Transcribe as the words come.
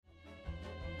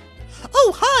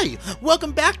Oh, hi!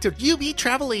 Welcome back to UB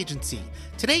Travel Agency.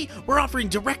 Today, we're offering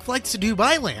direct flights to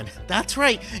Dubai Land. That's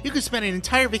right, you can spend an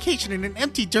entire vacation in an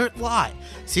empty dirt lot.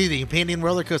 See the abandoned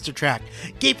roller coaster track,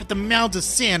 gape at the mounds of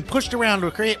sand pushed around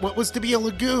to create what was to be a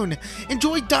lagoon,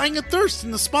 enjoy dying of thirst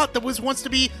in the spot that was once to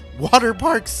be Water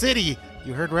Park City.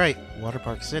 You heard right, Water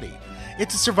Park City.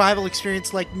 It's a survival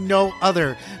experience like no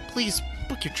other. Please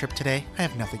book your trip today. I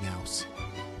have nothing else.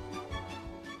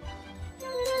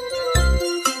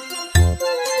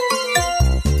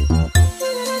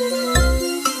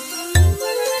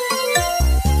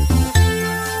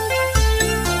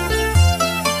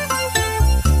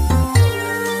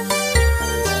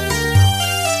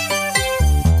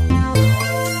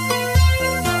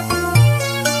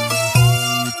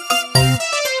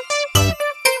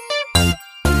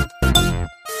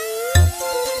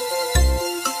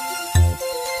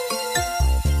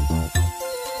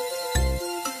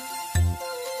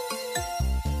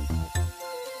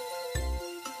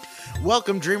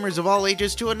 Welcome, dreamers of all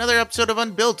ages, to another episode of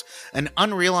Unbuilt, an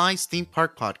unrealized theme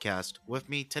park podcast. With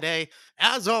me today,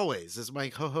 as always, is my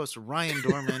co-host Ryan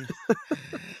Dorman.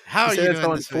 How are you doing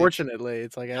so this unfortunately, week?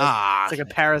 it's like a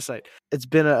parasite. It's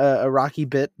been a rocky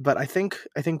bit, but I think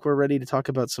we're ready to talk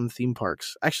about some theme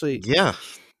parks. Actually, Yeah.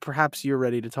 Perhaps you're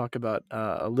ready to talk about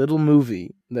a little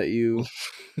movie that you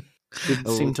didn't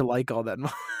seem to like all that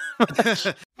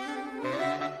much.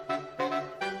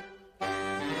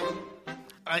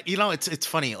 It's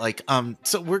funny.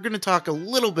 So we're going to talk a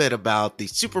little bit about the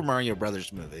Super Mario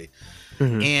Brothers movie,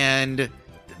 and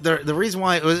the reason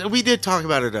why it was, we did talk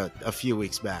about it a few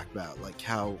weeks back about like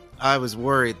how I was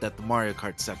worried that the Mario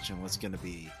Kart section was going to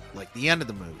be like the end of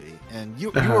the movie, and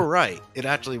you were right. It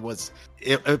actually was.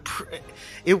 It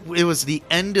was the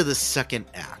end of the second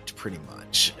act, pretty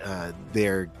much.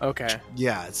 Okay.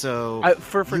 Yeah. So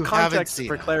for context,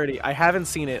 for clarity, I haven't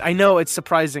seen it. I know it's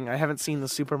surprising. I haven't seen the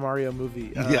Super Mario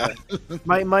movie. Yeah.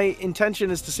 my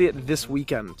intention is to see it this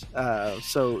weekend.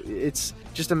 So it's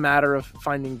just a matter of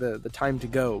finding the time to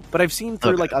go. But I've seen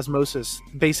through like osmosis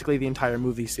basically the entire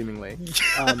movie, seemingly.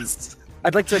 Yes.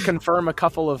 I'd like to confirm a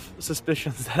couple of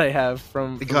suspicions that I have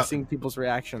from seeing people's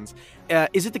reactions.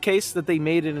 Is it the case that they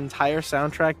made an entire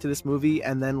soundtrack to this movie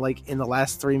and then, like, in the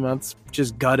last 3 months,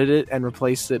 just gutted it and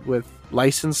replaced it with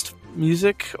licensed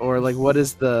music? Or, like, what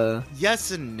is the...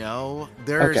 Yes and no.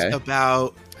 There's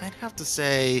about, I'd have to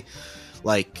say,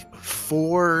 like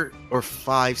 4 or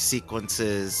 5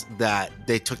 sequences that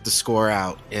they took the score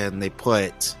out and they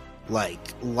put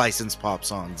like licensed pop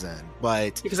songs in,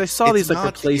 but because I saw these like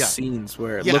replaced scenes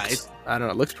where it looks, I don't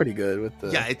know, it looks pretty good with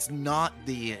the it's not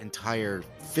the entire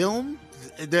film.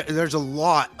 There's a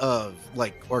lot of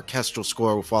like orchestral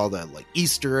score with all the like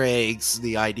Easter eggs,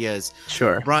 the ideas.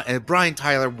 Sure. Brian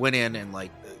Tyler went in and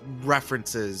like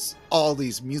references all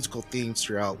these musical themes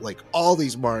throughout like all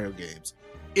these Mario games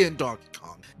in Donkey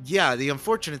Kong. Yeah, the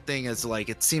unfortunate thing is like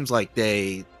it seems like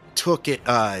they took it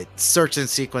certain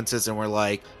sequences and were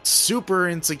like super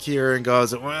insecure and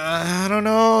goes, well, I don't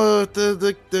know,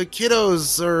 the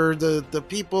kiddos or the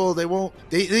people,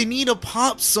 they need a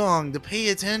pop song to pay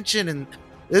attention. And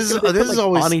this is like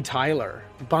always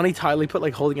Bonnie Tyler put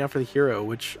like Holding Out for the Hero,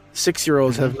 which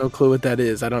 6-year-olds have no clue what that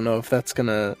is. I don't know if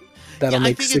that'll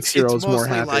make 6-year-olds more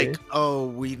happy. Like, oh,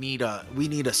 we need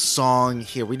a song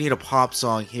here, we need a pop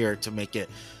song here to make it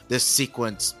this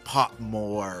sequence pop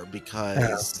more,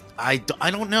 because I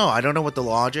don't know what the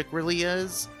logic really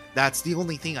is. That's the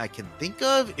only thing I can think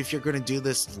of if you're going to do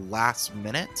this last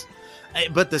minute.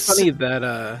 But it's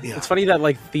funny that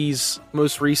like these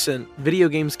most recent video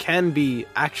games can be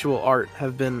actual art,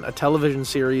 have been a television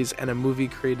series and a movie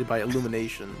created by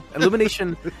Illumination.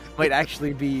 Illumination might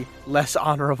actually be less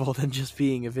honorable than just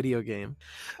being a video game.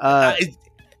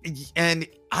 And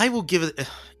I will give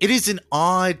it is an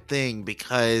odd thing,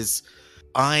 because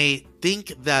I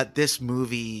think that this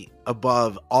movie,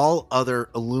 above all other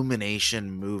Illumination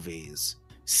movies,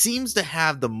 seems to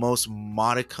have the most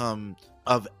modicum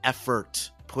of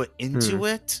effort put into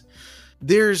it.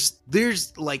 There's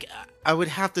like, I would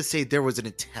have to say there was an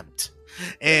attempt,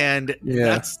 and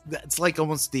that's like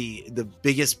almost the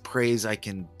biggest praise I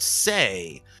can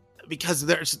say. Because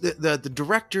there's the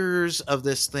directors of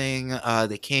this thing,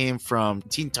 they came from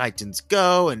Teen Titans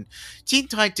Go, and Teen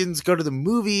Titans Go to the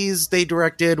movies they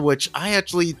directed, which I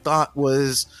actually thought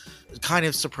was kind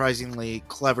of surprisingly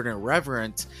clever and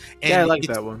irreverent. And I like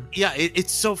that one. Yeah,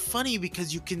 it's so funny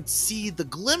because you can see the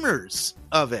glimmers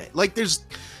of it. Like there's,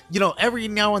 every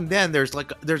now and then there's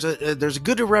a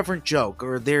good irreverent joke,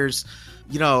 or there's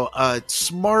a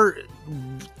smart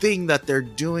thing that they're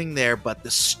doing there, but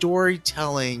the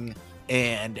storytelling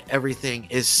and everything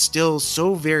is still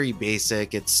so very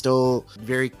basic. It's still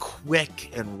very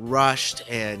quick and rushed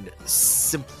and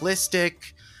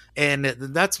simplistic. And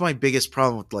that's my biggest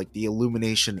problem with like the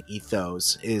Illumination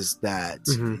ethos, is that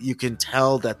you can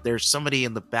tell that there's somebody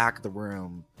in the back of the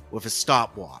room with a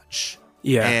stopwatch.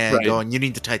 Yeah, and right. going, you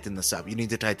need to tighten this up. You need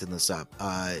to tighten this up.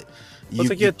 It's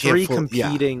like you had three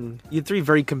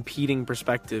very competing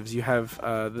perspectives. You have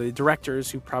the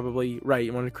directors who probably,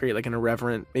 you want to create like an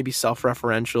irreverent, maybe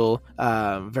self-referential,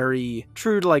 very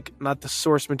true to like not the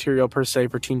source material per se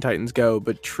for Teen Titans Go,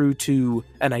 but true to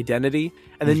an identity.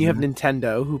 And then you have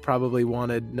Nintendo, who probably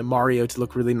wanted Mario to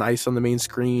look really nice on the main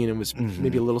screen and was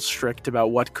maybe a little strict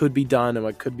about what could be done and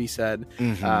what could be said.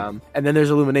 And then there's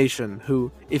Illumination,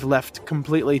 who, if left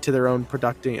completely to their own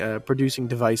producing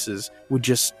devices, would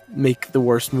just make the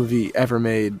worst movie ever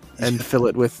made and fill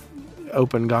it with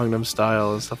open Gangnam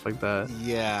Style and stuff like that.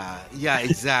 Yeah,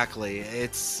 exactly.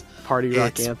 It's Party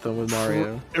Rock Anthem with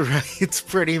Mario. It's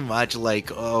pretty much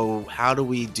like, oh, how do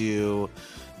we do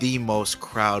the most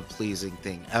crowd-pleasing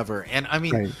thing ever? And I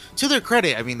mean, to their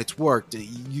credit, I mean, it's worked.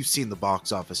 You've seen the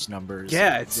box office numbers.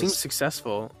 Yeah, it seems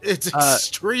successful. It's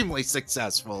extremely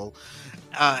successful.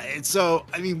 So,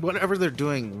 I mean, whatever they're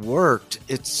doing worked.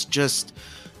 It's just,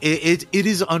 it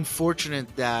is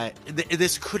unfortunate that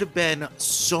this could have been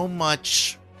so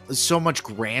much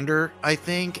grander, I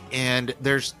think. And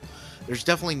there's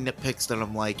definitely nitpicks that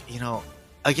I'm like,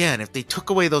 again, if they took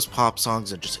away those pop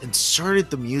songs and just inserted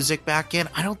the music back in,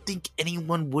 I don't think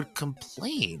anyone would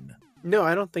complain. No,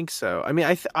 I don't think so. I mean,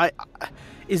 I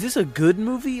is this a good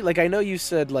movie? Like, I know you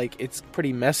said like it's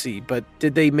pretty messy, but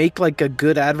did they make like a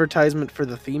good advertisement for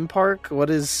the theme park?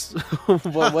 What is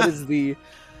what is the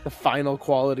final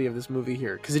quality of this movie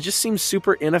here? Because it just seems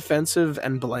super inoffensive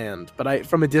and bland. But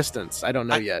from a distance, I don't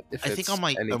know yet. I think on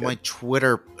my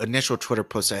initial Twitter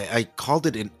post, I called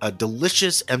it a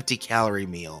delicious empty calorie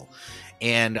meal,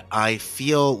 and I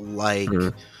feel like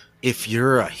if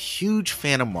you're a huge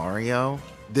fan of Mario,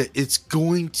 that it's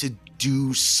going to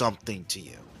do something to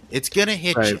you. It's gonna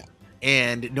hit you,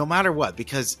 and no matter what,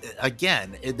 because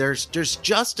again, there's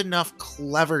just enough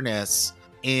cleverness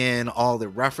in all the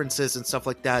references and stuff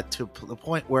like that to the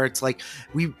point where it's like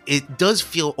it does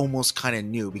feel almost kind of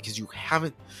new, because you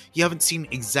haven't seen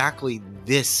exactly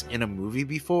this in a movie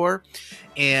before.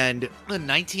 And the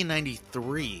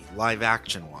 1993 live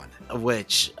action one,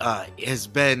 which has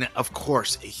been, of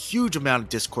course, a huge amount of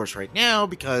discourse right now,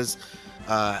 because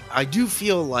I do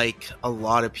feel like a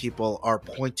lot of people are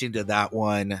pointing to that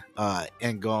one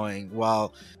and going,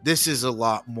 well, this is a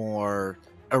lot more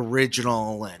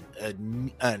original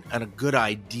and a good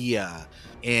idea,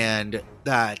 and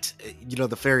that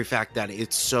the very fact that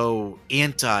it's so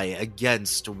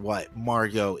against what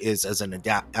Mario is as an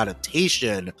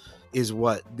adaptation is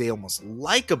what they almost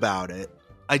like about it.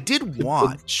 I did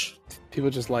watch. People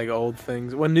just like old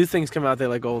things. When new things come out, they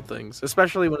like old things,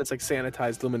 especially when it's like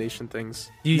sanitized Illumination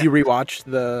things. You rewatched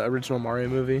the original Mario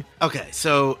movie? Okay,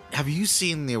 so have you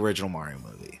seen the original Mario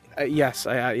movie? Yes,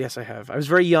 I have. I was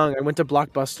very young. I went to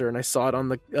Blockbuster and I saw it on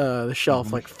the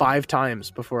shelf like 5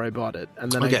 times before I bought it,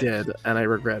 and then I did, and I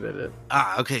regretted it.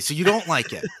 Okay, so you don't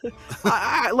like it.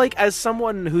 I like, as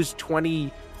someone who's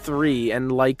 23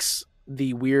 and likes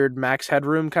the weird Max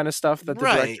Headroom kind of stuff that the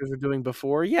directors were doing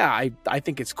before. Yeah, I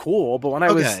think it's cool. But when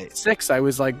I was 6, I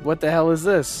was like, what the hell is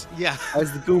this? Yeah. I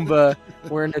was the Goomba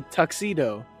wearing a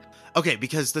tuxedo. Okay,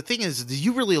 because the thing is,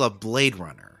 you really love Blade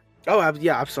Runner. Oh,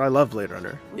 yeah, so I love Blade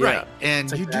Runner. Right. Yeah. And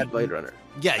it's like you do Blade Runner.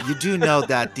 Yeah, you do know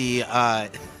that the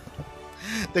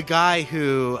guy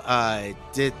who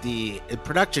did the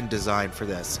production design for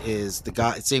this is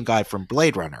the same guy from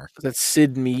Blade Runner. That's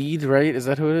Sid Mead, right? Is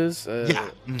that who it is?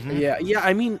 Yeah. Yeah.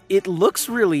 I mean, it looks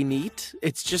really neat.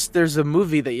 It's just there's a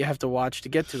movie that you have to watch to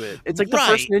get to it. It's like the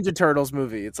first Ninja Turtles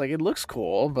movie. It's like it looks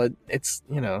cool, but it's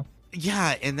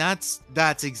Yeah, and that's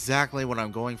exactly what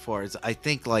I'm going for. Is I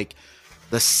think like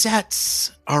the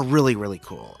sets are really, really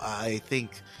cool. I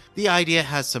think the idea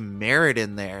has some merit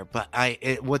in there, but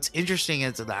what's interesting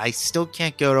is that I still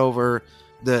can't get over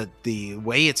the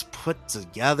way it's put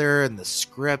together and the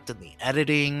script and the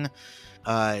editing.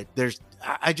 I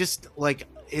just like,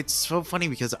 it's so funny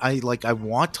because I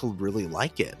want to really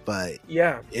like it, but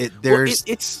there's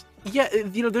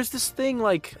this thing,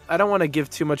 like, I don't want to give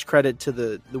too much credit to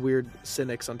the weird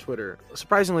cynics on Twitter,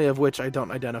 surprisingly of which I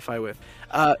don't identify with.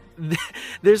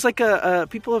 There's like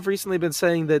people have recently been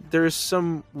saying that there's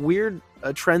some weird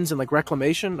trends in like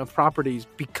reclamation of properties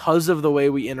because of the way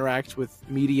we interact with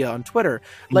media on Twitter.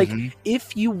 Like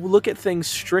if you look at things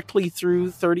strictly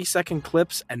through 30-second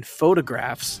clips and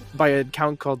photographs by an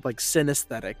account called like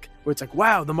Synesthetic, where it's like,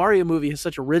 wow, the Mario movie has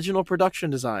such original production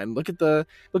design. Look at the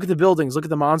buildings, look at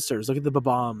the monsters, look at the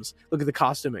bombs, look at the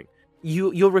costuming.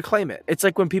 You'll reclaim it. It's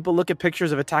like when people look at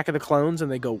pictures of Attack of the Clones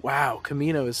and they go, wow,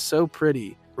 Kamino is so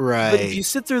pretty. Right. But if you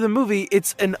sit through the movie,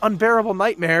 it's an unbearable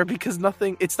nightmare because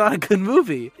it's not a good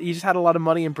movie. You just had a lot of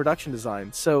money in production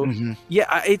design. So yeah,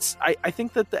 I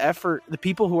think that the effort, the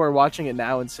people who are watching it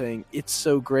now and saying it's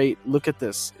so great, look at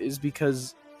this, is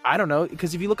because, I don't know,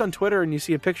 because if you look on Twitter and you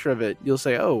see a picture of it, you'll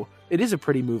say, oh, it is a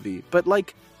pretty movie. But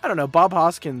like, I don't know, Bob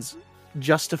Hoskins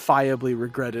justifiably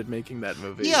regretted making that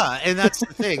movie. Yeah, and that's the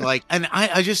thing. Like, and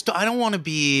I don't want to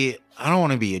be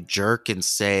a jerk and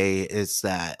say it's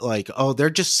that like, oh, they're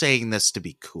just saying this to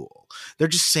be cool. They're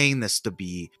just saying this to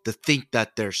think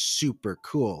that they're super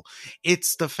cool.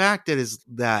 It's the fact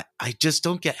that I just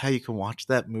don't get how you can watch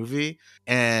that movie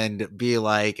and be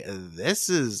like, this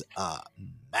is a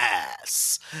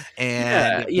mess,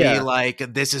 and be like,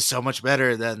 this is so much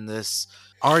better than this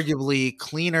arguably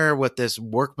cleaner with this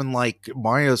workman-like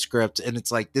Mario script, and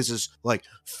it's like, this is like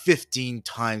 15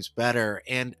 times better.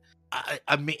 And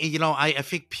I mean, you know, I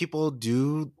think people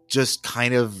do just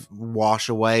kind of wash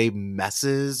away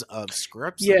messes of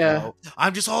scripts. Yeah,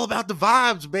 I'm just all about the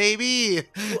vibes, baby.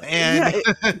 And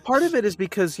part of it is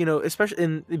because, you know, especially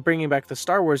in bringing back the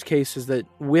Star Wars case, is that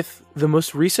with the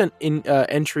most recent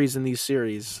entries in these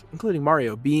series, including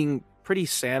Mario, being pretty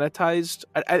sanitized,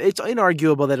 it's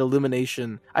inarguable that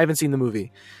Illumination, I haven't seen the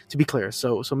movie, to be clear,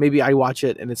 so maybe I watch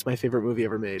it and it's my favorite movie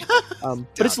ever made. But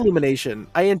it's Illumination.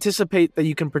 I anticipate that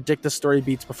you can predict the story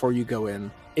beats before you go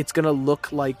in. It's gonna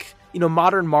look like, you know,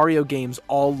 modern Mario games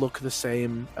all look the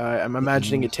same. I'm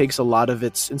imagining it takes a lot of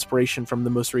its inspiration from the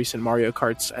most recent Mario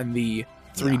Karts and the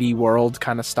 3D world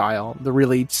kind of style, the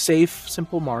really safe,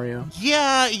 simple Mario. It's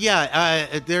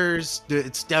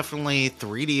definitely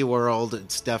 3D world.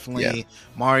 It's definitely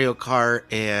Mario Kart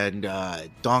and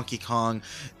Donkey Kong.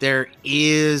 There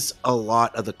is a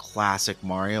lot of the classic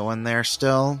Mario in there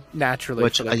still, naturally,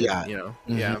 which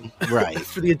right,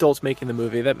 for the adults making the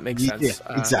movie, that makes sense.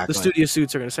 Exactly. The studio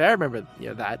suits are going to say, I remember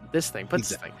this thing, but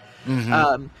this thing.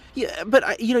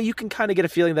 But you know, you can kind of get a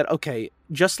feeling that, okay,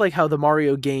 just like how the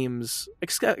Mario games,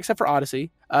 except for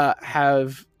Odyssey,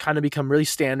 have kind of become really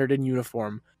standard and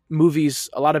uniform. Movies,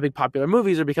 a lot of big popular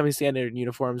movies are becoming standard and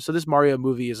uniform. So this Mario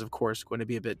movie is, of course, going to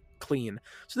be a bit clean.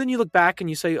 So then you look back and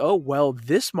you say, oh, well,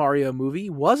 this Mario movie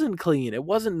wasn't clean. It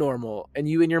wasn't normal. And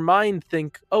you, in your mind,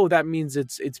 think, oh, that means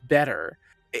it's better.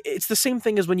 It's the same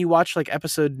thing as when you watch like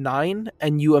episode 9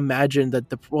 and you imagine that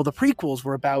the prequels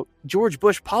were about George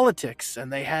Bush politics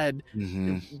and they had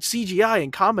CGI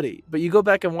and comedy, but you go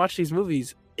back and watch these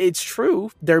movies. It's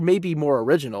true, there may be more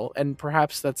original, and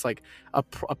perhaps that's like a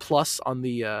plus on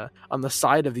the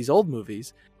side of these old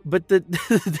movies, but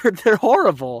they're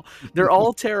horrible. They're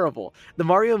all terrible. The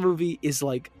Mario movie is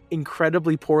like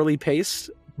incredibly poorly paced,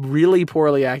 really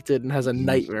poorly acted, and has a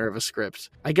nightmare of a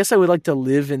script. I guess I would like to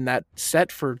live in that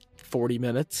set for 40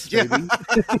 minutes, maybe.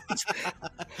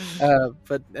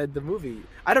 But the movie,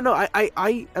 I don't know.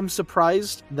 I am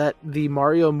surprised that the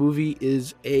Mario movie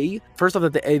is first off,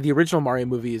 that the original Mario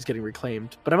movie is getting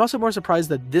reclaimed, but I'm also more surprised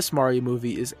that this Mario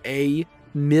movie is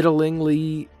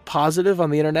middlingly positive on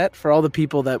the internet for all the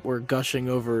people that were gushing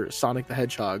over Sonic the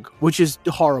Hedgehog, which is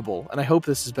horrible, and I hope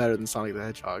this is better than Sonic the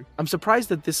Hedgehog. I'm surprised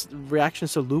that this reaction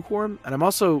is so lukewarm, and I'm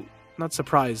also not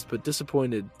surprised but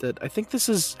disappointed that I think this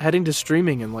is heading to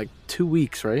streaming in like 2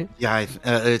 weeks, right? Yeah, I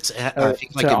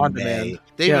think like in May.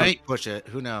 They might push it,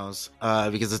 who knows,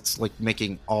 because it's like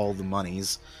making all the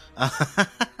monies.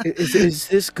 Is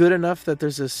this good enough that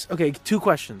there's this? Okay, 2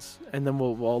 questions, and then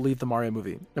we'll leave the Mario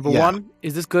movie. Number 1,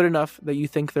 is this good enough that you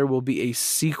think there will be a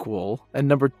sequel? And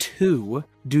number 2,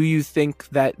 do you think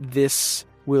that this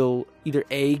will either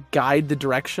A, guide the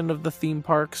direction of the theme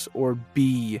parks, or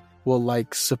B, will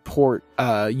like support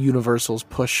Universal's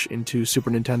push into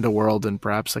Super Nintendo World and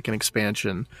perhaps like an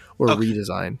expansion or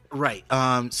redesign? Right.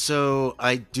 So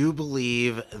I do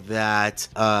believe that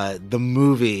the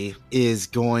movie is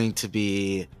going to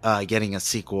be getting a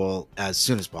sequel as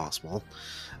soon as possible.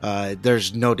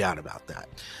 There's no doubt about that.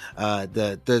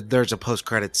 There's a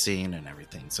post-credit scene and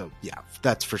everything. So yeah,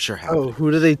 that's for sure happening. Oh,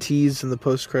 who do they tease in the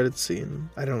post-credit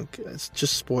scene? It's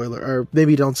just spoiler, or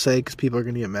maybe don't say because people are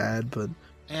going to get mad, but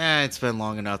it's been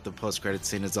long enough. The post-credit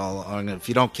scene is all on. If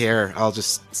you don't care, I'll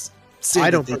just say I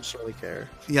don't personally care.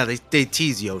 Yeah, they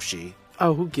tease Yoshi.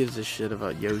 Oh, who gives a shit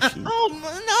about Yoshi?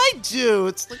 I do.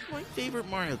 It's like my favorite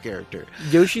Mario character.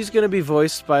 Yoshi's going to be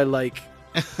voiced by like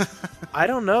I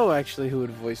don't know actually who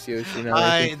would voice Yoshi now that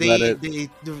I think about it. They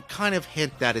kind of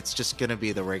hint that it's just gonna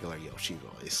be the regular Yoshi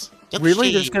voice. Really? They're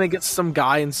Yoshi! just gonna get some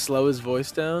guy and slow his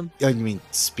voice down? I mean,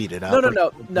 speed it up.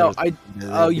 No.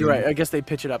 Oh, you're right. I guess they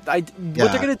pitch it up. What Yeah.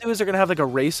 they're gonna do is they're gonna have like a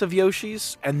race of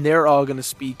Yoshis, and they're all gonna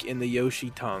speak in the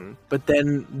Yoshi tongue. But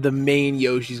then the main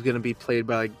Yoshi's gonna be played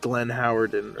by like Glenn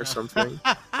Howerton or something.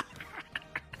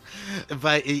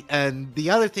 But and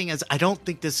the other thing is, I don't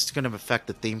think this is going to affect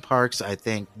the theme parks. I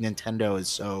think Nintendo is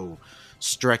so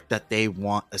strict that they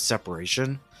want a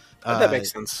separation. That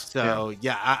makes sense. So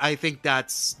yeah, I think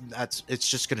that's it's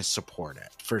just going to support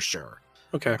it for sure.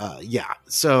 Okay. Yeah.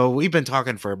 So we've been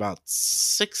talking for about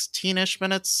 16-ish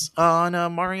minutes on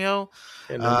Mario.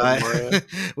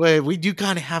 Well, we do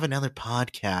kind of have another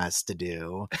podcast to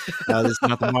do. This is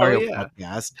not the Mario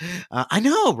podcast. I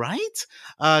know,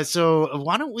 right? So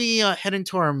why don't we head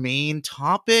into our main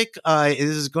topic? This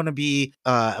is going to be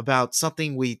about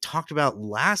something we talked about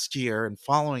last year and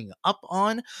following up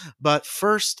on. But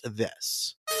first,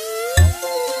 this.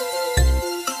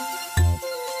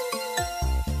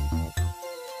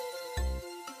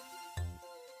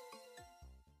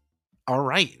 All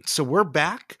right, so we're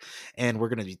back and we're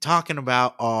going to be talking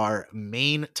about our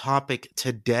main topic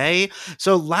today.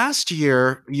 So last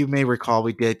year, you may recall,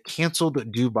 we did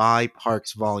Canceled Dubai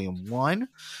Parks Volume 1.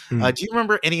 Do you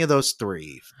remember any of those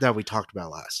three that we talked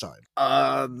about last time?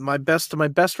 My best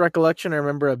recollection, I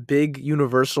remember a big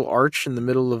universal arch in the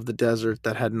middle of the desert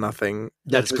that had nothing.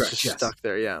 That's was correct, just yes. stuck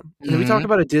there, yeah. Did we talk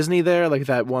about a Disney there? Like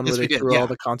that one Yes, where we they did, threw yeah. all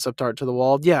the concept art to the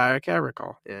wall? Yeah, I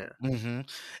recall. Yeah. Mm-hmm.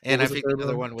 And I was the think third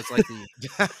another one was like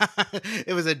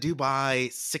it was a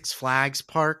Dubai Six Flags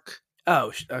park.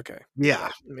 Oh, okay. Yeah.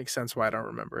 It makes sense why I don't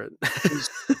remember it.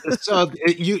 So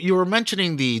you were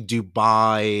mentioning the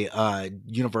Dubai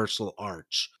Universal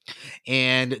Arch,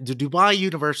 and the Dubai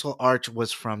Universal Arch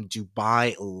was from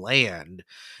Dubai Land,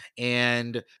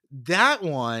 and that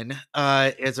one,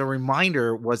 as a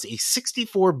reminder, was a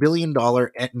 $64 billion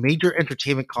major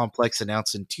entertainment complex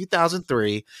announced in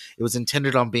 2003. It was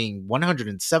intended on being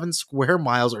 107 square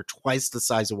miles, or twice the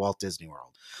size of Walt Disney World.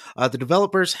 The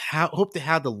developers hope to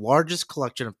have the largest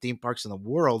collection of theme parks in the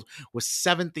world, with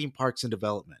 7 theme parks in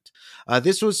development.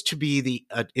 This was to be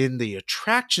in the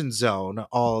attraction zone,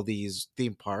 all these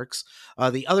theme parks.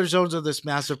 The other zones of this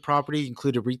massive property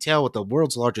included retail with the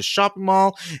world's largest shopping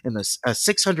mall and the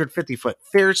 650-foot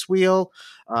Ferris wheel,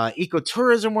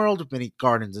 ecotourism world with many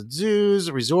gardens and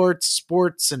zoos, resorts,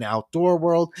 sports, and outdoor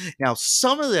world. Now,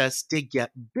 some of this did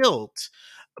get built,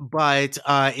 but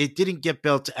it didn't get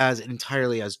built as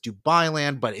entirely as Dubai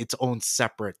Land, but its own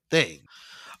separate thing.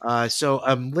 So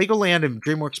Legoland and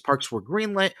DreamWorks parks were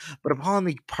greenlit, but upon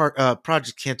the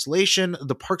project cancellation,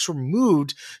 the parks were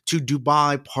moved to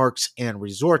Dubai Parks and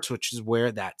Resorts, which is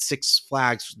where that Six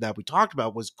Flags that we talked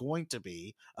about was going to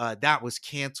be. That was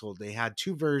canceled. They had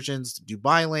 2 versions, the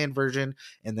Dubai Land version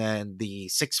and then the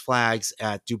Six Flags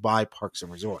at Dubai Parks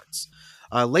and Resorts.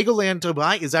 Legoland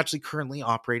Dubai is actually currently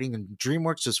operating, and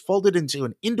DreamWorks is folded into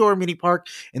an indoor mini park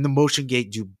in the Motion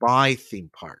Gate Dubai theme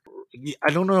park.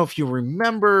 I don't know if you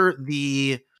remember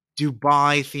the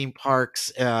Dubai theme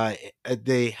parks.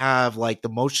 They have like the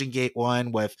Motion Gate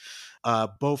one with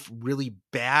both really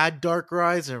bad dark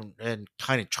rides and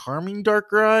kind of charming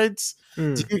dark rides.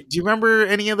 Do you remember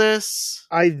any of this?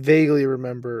 I vaguely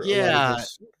remember. Yeah, a lot of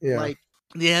this. Yeah. Like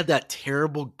they had that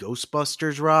terrible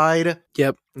Ghostbusters ride.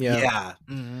 Yep. Yeah.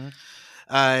 Mm-hmm.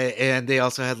 And they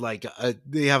also had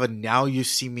they have a Now You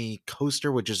See Me coaster,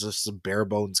 which is just a bare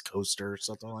bones coaster or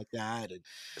something like that. And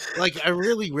like a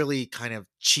really, really kind of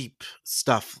cheap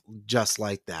stuff just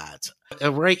like that.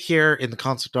 Right here in the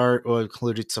concept art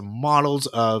included some models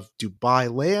of Dubai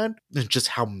Land and just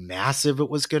how massive it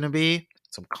was going to be.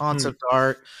 Some concept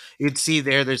art. You'd see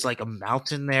there's like a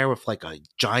mountain there with like a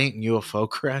giant UFO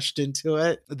crashed into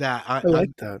it. That I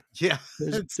like that. Yeah.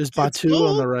 There's Batu cool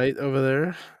on the right over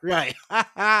there. Right.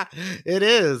 It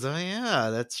is. Oh yeah,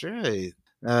 that's right.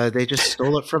 They just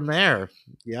stole it from there.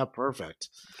 Yeah, perfect.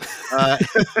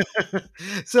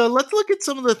 So let's look at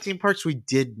some of the theme parks we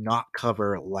did not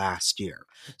cover last year.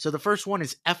 So the first one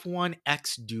is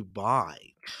F1X Dubai.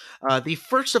 The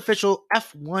first official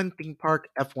F1 theme park,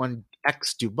 F1X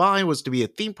Dubai, was to be a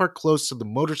theme park close to the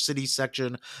Motor City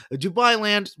section of Dubai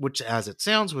Land, which, as it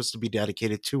sounds, was to be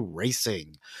dedicated to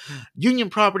racing. Union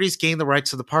Properties gained the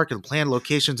rights to the park and planned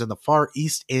locations in the Far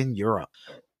East and Europe.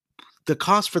 The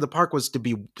cost for the park was to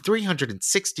be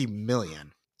 $360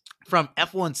 million. From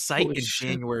F1 site in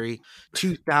January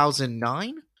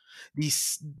 2009. The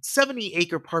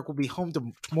 70-acre park will be home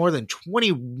to more than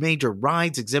 20 major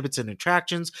rides, exhibits, and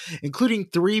attractions, including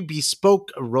 3 bespoke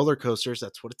roller coasters,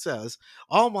 that's what it says,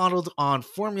 all modeled on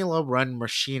Formula One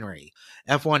machinery.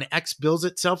 F1X bills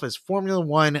itself as Formula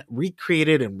One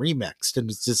recreated and remixed, and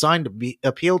is designed to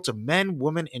appeal to men,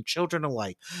 women, and children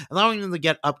alike, allowing them to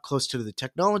get up close to the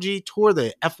technology, tour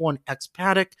the F1X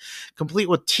paddock, complete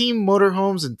with team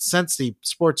motorhomes, and sense the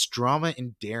sport's drama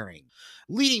and daring.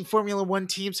 Leading Formula One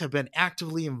teams have been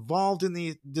actively involved in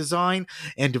the design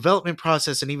and development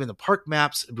process, and even the park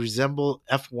maps resemble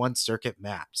F1 circuit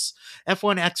maps.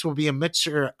 F1X will be a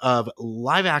mixture of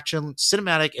live action,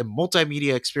 cinematic, and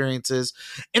multimedia experiences,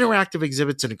 interactive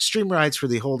exhibits, and extreme rides for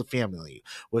the whole family,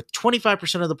 with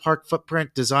 25% of the park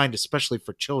footprint designed especially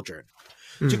for children.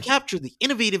 To capture the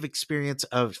innovative experience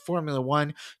of Formula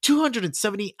One,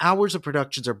 270 hours of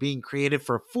productions are being created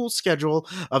for a full schedule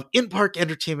of in-park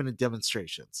entertainment and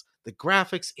demonstrations. The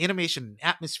graphics, animation,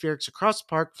 and atmospherics across the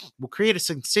park will create a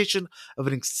sensation of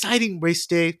an exciting race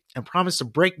day and promise to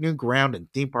break new ground in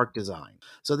theme park design.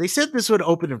 So they said this would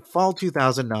open in fall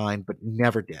 2009, but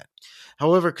never did.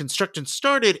 However, construction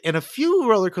started and a few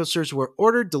roller coasters were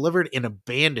ordered, delivered, and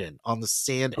abandoned on the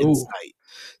sand in sight.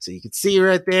 So you can see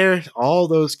right there, all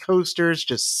those coasters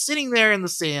just sitting there in the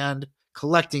sand,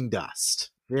 collecting dust.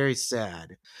 Very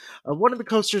sad. One of the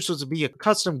coasters was to be a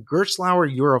custom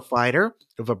Gerstlauer Eurofighter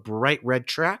of a bright red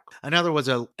track. Another was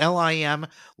a LIM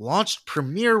launched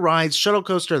Premier Rides shuttle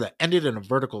coaster that ended in a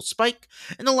vertical spike.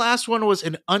 And the last one was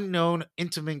an unknown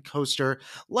Intamin coaster,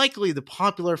 likely the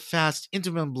popular fast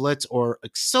Intamin Blitz or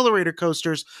accelerator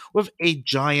coasters with a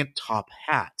giant top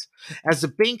hat. As the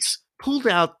banks pulled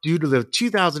out due to the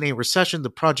 2008 recession, the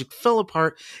project fell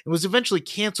apart and was eventually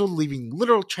canceled, leaving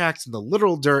literal tracks in the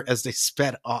literal dirt as they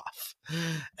sped off.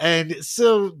 And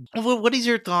so, what is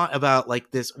your thought about like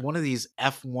this one of these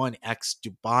F1X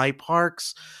Dubai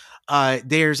parks?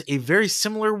 There's a very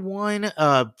similar one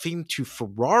themed to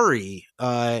Ferrari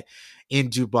in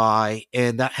Dubai,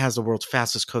 and that has the world's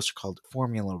fastest coaster called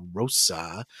Formula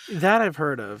Rossa. That I've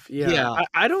heard of. Yeah.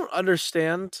 I don't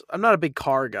understand. I'm not a big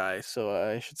car guy, so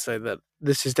I should say that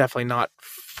this is definitely not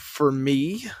for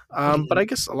me. But I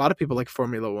guess a lot of people like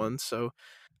Formula One. So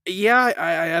yeah,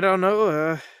 I don't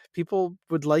know. People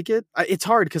would like it. It's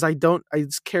hard because I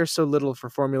care so little for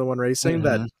Formula One racing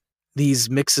that these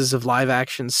mixes of live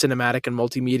action, cinematic, and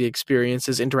multimedia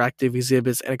experiences, interactive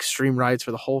exhibits, and extreme rides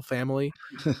for the whole family.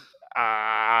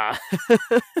 Yeah,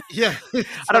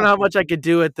 I don't know how much I could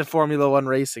do at the Formula One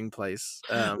racing place.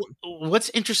 What's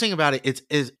interesting about it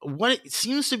is what it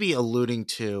seems to be alluding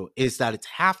to is that it's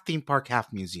half theme park,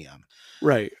 half museum.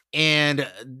 Right. And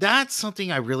that's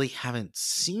something I really haven't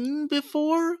seen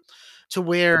before, to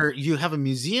where you have a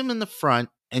museum in the front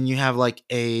and you have like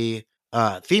a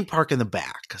theme park in the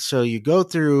back. So you go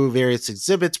through various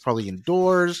exhibits, probably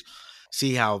indoors,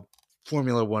 see how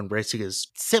Formula One racing is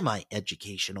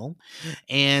semi-educational,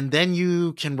 and then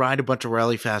you can ride a bunch of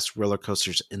really fast roller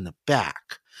coasters in the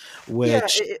back.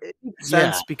 Which it makes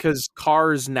sense because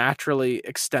cars naturally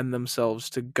extend themselves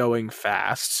to going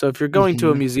fast. So if you're going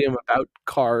to a museum about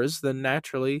cars, then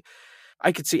naturally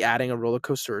I could see adding a roller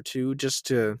coaster or two just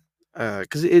to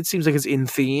because it seems like it's in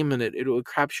theme and it will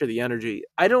capture the energy.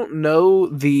 I don't know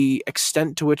the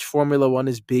extent to which Formula One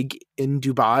is big in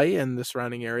Dubai and the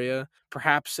surrounding area.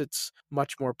 Perhaps it's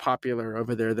much more popular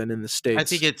over there than in the States. I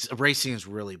think racing is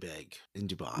really big in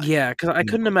Dubai. Yeah, because I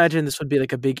couldn't imagine this would be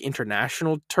like a big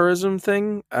international tourism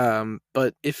thing.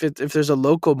 But if there's a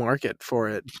local market for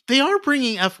it, they are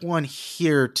bringing F1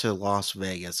 here to Las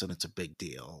Vegas, and it's a big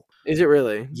deal. Is it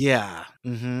really? Yeah.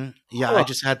 Yeah, I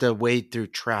just had to wade through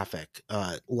traffic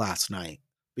last night.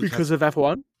 Because of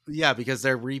F1? Yeah, because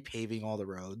they're repaving all the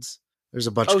roads. There's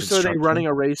a bunch of so are they running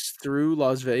a race through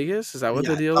Las Vegas? Is that what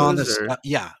the deal is?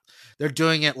 Yeah. They're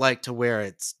doing it like to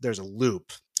where there's a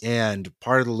loop, and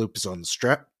part of the loop is on the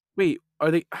strip. Wait,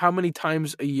 how many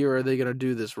times a year are they going to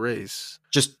do this race?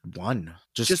 Just one.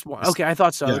 Just one. Okay, I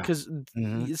thought so. Because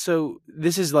so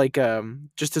this is like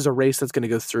just as a race that's going to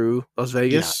go through Las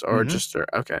Vegas, or just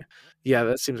okay. Yeah,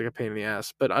 that seems like a pain in the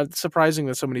ass. But it's surprising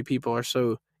that so many people are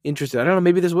so interested. I don't know.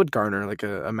 Maybe this would garner like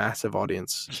a massive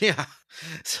audience. Yeah.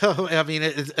 So I mean,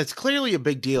 it's clearly a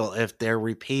big deal if they're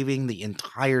repaving the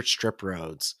entire strip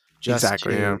roads just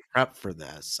to prep for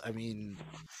this. I mean,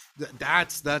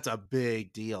 that's a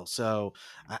big deal. So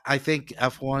I think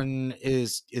F1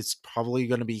 is probably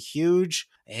going to be huge,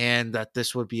 and that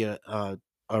this would be a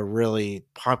really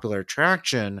popular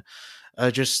attraction.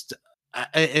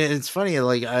 It's funny,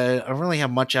 like I don't really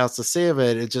have much else to say of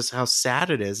it. It's just how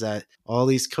sad it is that all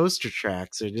these coaster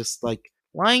tracks are just like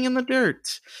lying in the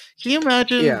dirt. Can you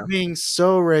imagine Yeah. being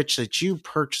so rich that you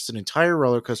purchase an entire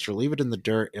roller coaster, leave it in the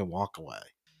dirt, and walk away?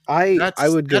 I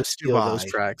would go That's steal those Dubai.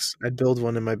 tracks. I'd build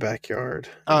one in my backyard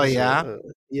Oh as yeah. a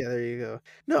yeah, there you go.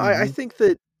 No, I Hmm. think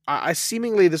that I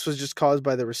seemingly this was just caused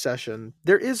by the recession.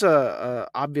 There is a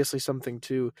obviously something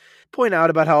to point out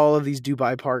about how all of these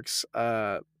Dubai parks,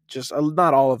 just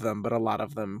not all of them, but a lot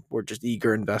of them were just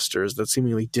eager investors that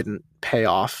seemingly didn't pay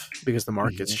off because the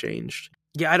markets Hmm. changed.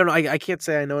 Yeah, I don't know. I can't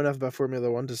say I know enough about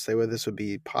Formula One to say whether this would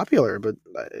be popular, but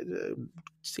it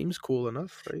seems cool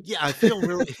enough, right? Yeah, I feel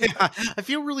really, yeah, I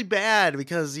feel really bad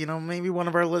because maybe one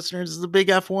of our listeners is a big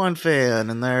F1 fan,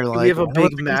 and they're We like, have "I a wonder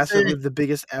what big, they can massive. We say." have the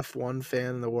biggest F1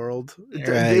 fan in the world.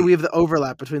 Right? We have the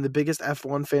overlap between the biggest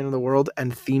F1 fan in the world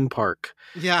and theme park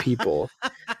Yeah. people.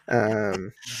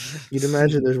 Um, you'd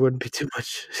imagine there wouldn't be too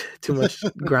much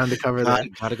ground to cover there.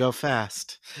 Gotta go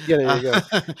fast. Yeah, there Uh, you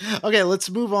go. okay, let's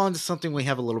move on to something we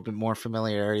have a little bit more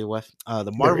familiarity with. The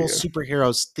There we Marvel go.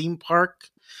 Superheroes theme park.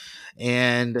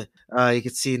 And you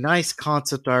can see nice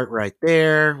concept art right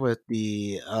there with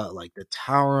the like the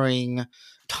towering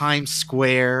Times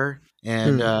Square.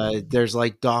 And Hmm. there's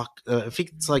like Doc, I think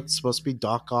it's like supposed to be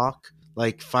Doc Ock,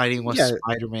 like fighting with Yeah.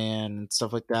 Spider-Man and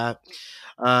stuff like that.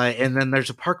 And then there's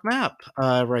a park map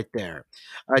right there,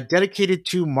 dedicated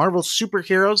to Marvel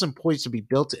superheroes and poised to be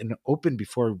built and open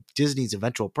before Disney's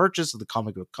eventual purchase of the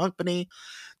comic book company.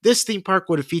 This theme park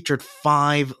would have featured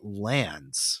 5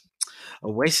 lands: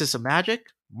 Oasis of Magic,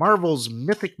 Marvel's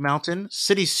Mythic Mountain,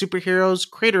 City Superheroes,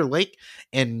 Crater Lake,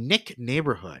 and Nick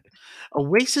Neighborhood.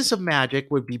 Oasis of Magic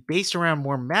would be based around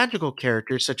more magical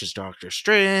characters such as Doctor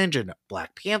Strange and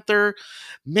Black Panther.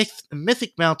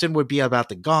 Mythic Mountain would be about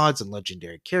the gods and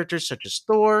legendary characters such as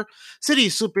Thor. City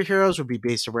Superheroes would be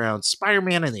based around Spider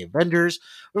Man and the Avengers,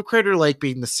 with Crater Lake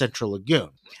being the central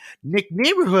lagoon. Nick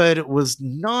Neighborhood was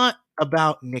not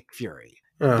about Nick Fury,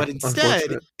 Oh, but instead,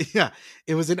 unfortunate. yeah,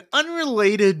 it was an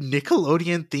unrelated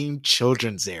Nickelodeon themed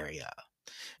children's area.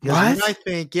 Because What?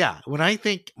 when I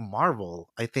think Marvel,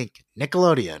 I think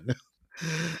Nickelodeon.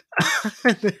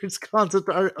 There's concept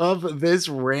art of this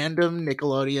random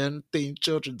Nickelodeon themed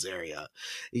children's area.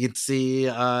 You can see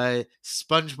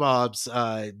SpongeBob's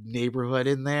neighborhood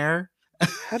in there.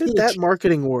 How did that Which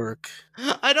marketing work?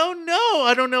 I don't know.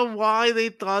 I don't know why they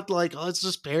thought like, oh, let's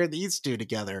just pair these two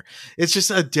together. It's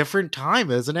just a different time,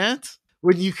 isn't it?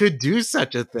 When you could do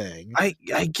such a thing. I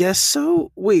guess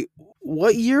so. Wait,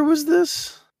 what year was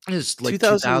this? It's like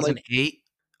 2000, like 2008.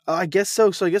 I guess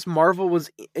so. So I guess Marvel was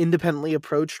independently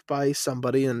approached by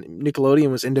somebody, and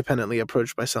Nickelodeon was independently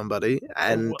approached by somebody.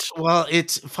 And Well,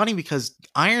 it's funny because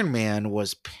Iron Man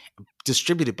was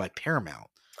distributed by Paramount.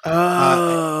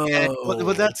 Well,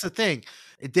 oh, that's the thing.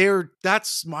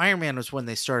 That's Iron Man was when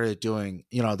they started doing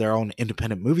their own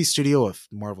independent movie studio of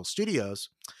Marvel Studios,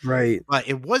 right. but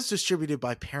it was distributed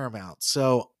by Paramount.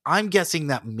 So I'm guessing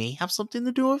that may have something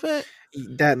to do with it.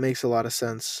 That makes a lot of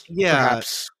sense. Yeah.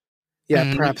 Perhaps, yeah,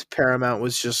 Mhm. perhaps Paramount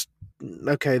was just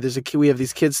okay. We have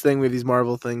these kids thing, we have these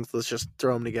Marvel things. Let's just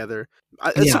throw them together.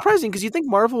 It's Yeah. surprising because you think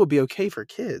Marvel would be okay for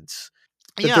kids,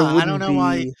 that Yeah, there I don't wouldn't know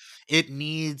why be. it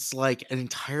needs like an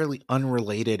entirely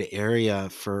unrelated area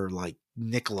for like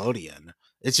Nickelodeon.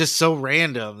 It's just so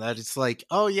random that it's like,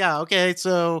 oh yeah, okay,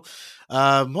 so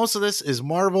most of this is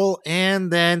Marvel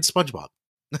and then SpongeBob.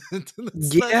 That's what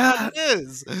Yeah, it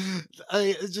is.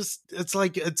 It's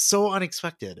like it's so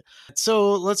unexpected.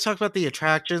 So let's talk about the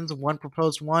attractions. One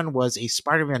proposed one was a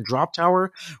Spider-Man drop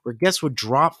tower where guests would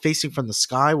drop facing from the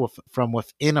sky from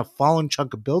within a fallen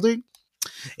chunk of building,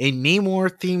 a Namor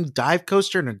themed dive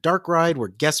coaster and a dark ride where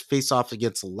guests face off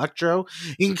against Electro.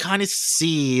 You can kind of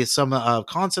see some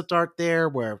concept art there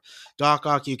where Doc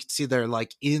Ock, you can see they're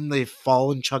like in the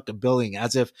fallen chunk of building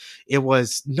as if it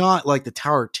was not like the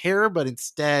Tower of Terror, but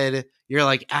instead you're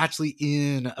like actually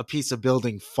in a piece of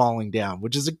building falling down,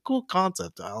 which is a cool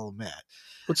concept, I'll admit.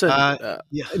 what's that?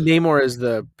 Yeah, Namor is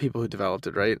the people who developed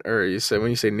it, right? Or you say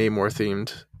when you say Namor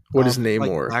themed, what is like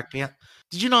Namor? Black Panther.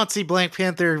 Did you not see Black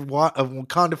Panther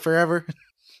Wakanda Forever?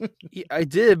 Yeah, I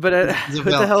did, but He's a what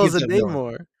the villain. hell is He's a a villain.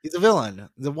 Namor? He's a villain.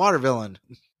 The water villain.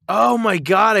 Oh my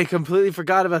god, I completely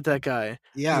forgot about that guy.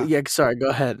 Yeah. Yeah, sorry, go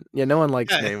ahead. Yeah, no one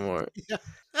likes Yeah. Namor.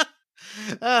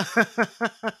 Yeah.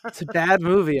 It's a bad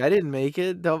movie. I didn't make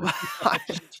it. Don't. I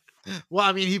Well,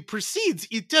 I mean, he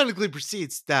technically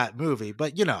precedes that movie,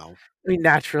 but mean,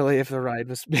 naturally, if the ride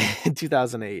was in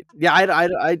 2008.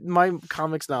 Yeah, my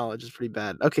comics knowledge is pretty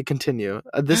bad. Okay, continue.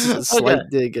 This is a Okay. slight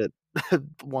dig at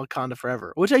Wakanda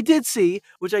Forever, which I did see.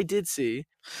 So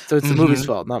it's the movie's Mhm.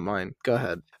 fault, not mine. Go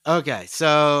ahead. Okay,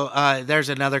 so there's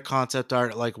another concept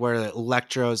art like where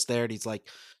Electro's there and he's like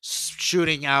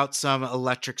shooting out some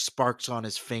electric sparks on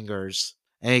his fingers.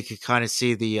 and you could kind of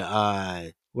see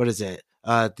the what is it?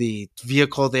 The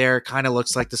vehicle there kind of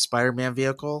looks like the Spider-Man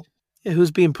vehicle. Yeah,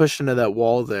 who's being pushed into that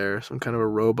wall there? Some kind of a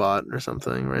robot or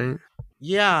something, right?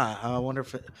 Yeah, I wonder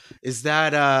if is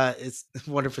that is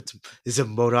wonder if it's is it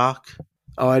MODOK?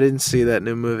 Oh, I didn't see that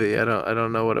new movie. I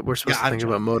don't know what we're Yeah, supposed to I'm think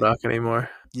about MODOK anymore.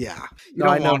 yeah. No,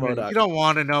 I know You MODOK. don't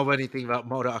want to know anything about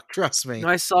MODOK, trust me. No,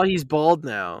 I saw he's bald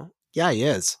now. Yeah, he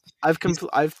is. I've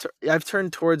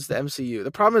turned towards the MCU. The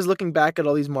problem is looking back at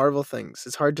all these Marvel things.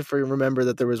 It's hard to remember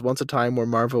that there was once a time where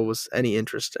Marvel was any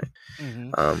interesting.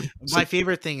 Mhm. So My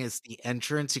favorite thing is the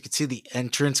entrance. You can see the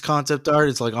entrance concept art.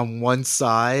 It's like on one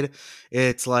side,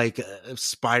 it's like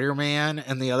Spider-Man,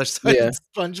 and the other side yeah, is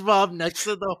SpongeBob next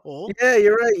to the hole. yeah,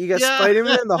 you're right. You got Yeah.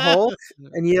 Spider-Man, the Hulk,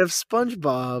 and you have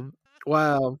SpongeBob.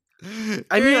 Wow.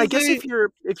 I mean, I guess Seriously?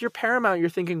 if you're Paramount, you're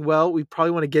thinking, well, we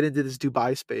probably want to get into this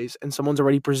Dubai space, and someone's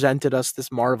already presented us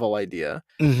this Marvel idea.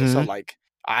 So, Mhm. like,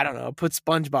 I don't know, put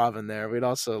SpongeBob in there. We'd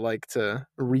also like to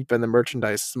reap in the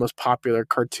merchandise. It's the most popular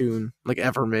cartoon like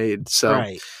ever made. So,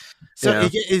 Right. So yeah,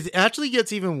 it actually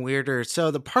gets even weirder. So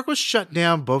the park was shut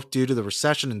down both due to the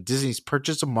recession and Disney's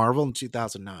purchase of Marvel in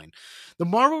 2009. The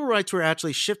Marvel rights were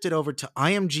actually shifted over to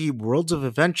IMG Worlds of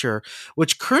Adventure,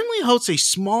 which currently hosts a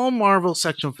small Marvel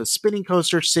section with a spinning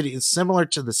coaster city similar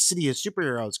to the City of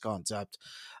Superheroes concept.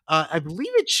 I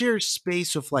believe it shares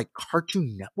space with like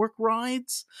Cartoon Network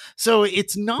rides. So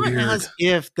it's not weird. as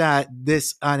if that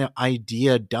this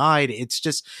idea died. It's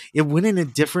just it went in a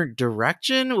different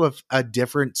direction with a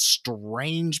different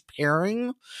strange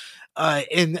pairing.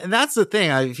 And that's the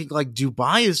thing. I think like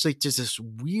Dubai is like just this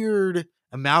weird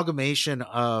amalgamation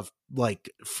of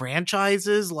like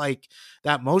franchises. Like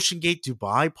that Motion Gate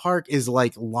Dubai park is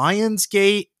like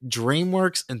Lionsgate,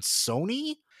 DreamWorks, and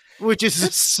Sony, which is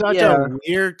just such a Yeah.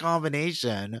 weird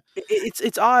combination.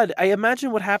 It's odd. I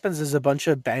imagine what happens is a bunch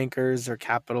of bankers or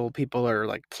capital people or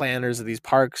like planners of these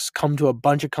parks come to a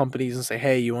bunch of companies and say,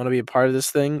 "Hey, you want to be a part of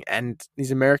this thing?" And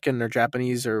these American or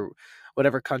Japanese or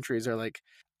whatever countries are like,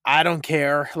 "I don't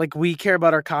care. Like we care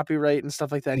about our copyright and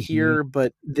stuff like that Mhm. here,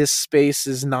 but this space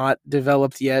is not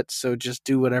developed yet, so just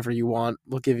do whatever you want.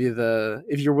 We'll give you the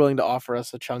if you're willing to offer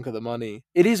us a chunk of the money."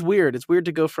 It is weird. It's weird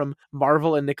to go from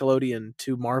Marvel and Nickelodeon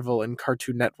to Marvel and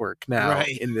Cartoon Network now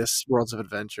Right. in this Worlds of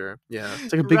Adventure. Yeah.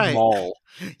 It's like a big Right. mall.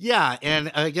 Yeah,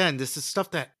 and again, this is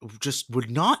stuff that just would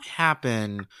not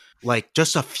happen like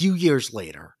just a few years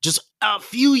later. Just a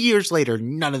few years later,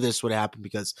 none of this would happen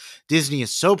because Disney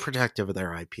is so protective of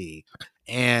their IP.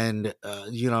 And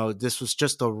this was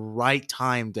just the right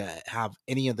time to have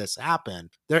any of this happen.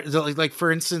 Like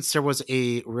for instance, there was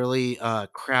a really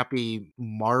crappy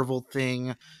Marvel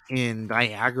thing in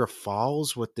Niagara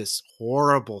Falls with this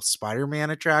horrible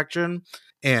Spider-Man attraction,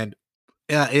 and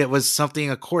it was something,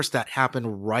 of course, that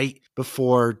happened right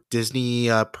before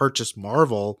Disney purchased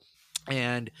Marvel.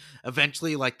 And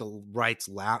eventually, like, the rights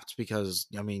lapsed because,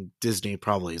 I mean, Disney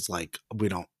probably is like, we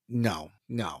don't, no,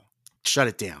 shut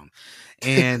it down.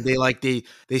 And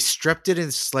they stripped it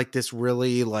as like this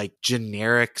really like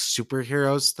generic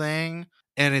superheroes thing.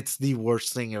 And it's the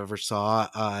worst thing I ever saw.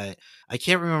 I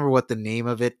can't remember what the name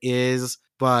of it is,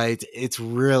 but it's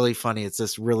really funny. It's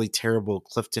this really terrible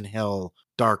Clifton Hill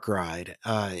dark ride,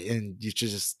 and you should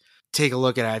just take a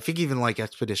look at it. I think even like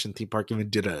Expedition Theme Park even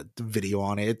did a video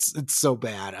on it. It's so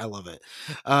bad. I love it.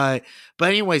 But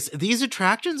anyways, these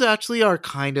attractions actually are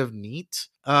kind of neat.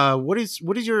 What is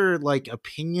your like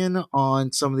opinion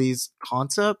on some of these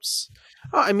concepts?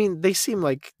 I mean, they seem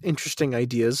like interesting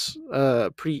ideas.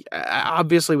 Pretty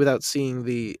obviously without seeing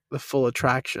the full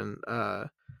attraction.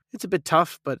 It's a bit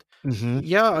tough, but Mm-hmm.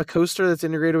 yeah, a coaster that's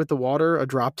integrated with the water, a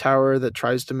drop tower that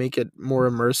tries to make it more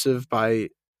immersive by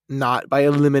not by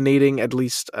eliminating, at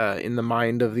least in the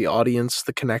mind of the audience,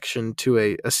 the connection to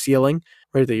a ceiling,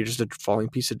 right? That you're just a falling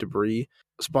piece of debris.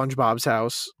 SpongeBob's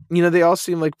house. You know, they all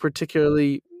seem like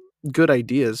particularly good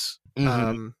ideas.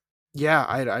 Mm-hmm. Yeah,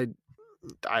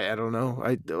 I don't know.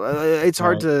 It's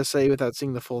hard Right. to say without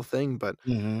seeing the full thing, but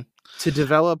Mm-hmm. to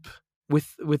develop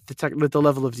with the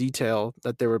level of detail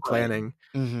that they were Right. planning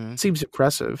Mm-hmm. seems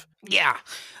impressive. Yeah,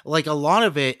 like a lot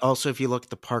of it. Also, if you look at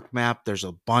the park map, there's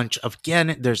a bunch of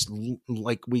again.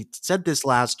 Like we said this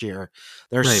last year.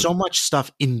 There's Right. so much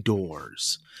stuff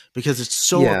indoors because it's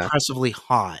so Yeah. oppressively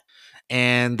hot,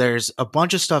 and there's a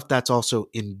bunch of stuff that's also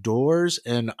indoors.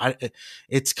 And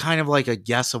it's kind of like a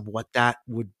guess of what that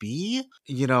would be.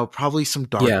 Probably some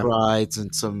dark Yeah. rides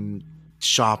and some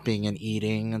shopping and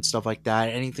eating and stuff like that.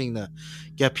 Anything to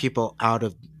get people out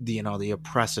of the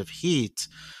oppressive heat.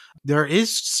 There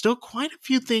is still quite a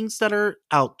few things that are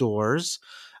outdoors.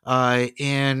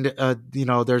 And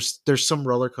there's some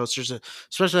roller coasters,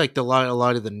 especially like a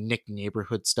lot of the Nick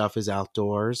neighborhood stuff is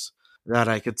outdoors that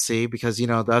I could see, because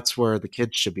that's where the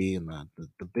kids should be in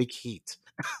the big heat.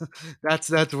 That's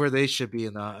where they should be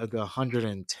in the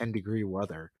 110-degree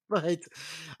weather. But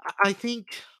I think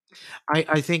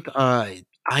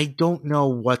I don't know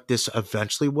what this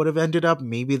eventually would have ended up.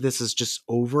 Maybe this is just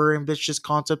over ambitious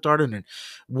concept art, and it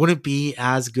wouldn't be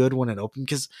as good when it opened.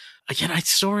 Because again, I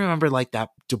still remember like that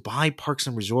Dubai Parks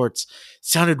and Resorts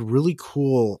sounded really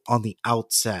cool on the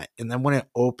outset, and then when it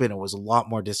opened, it was a lot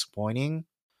more disappointing.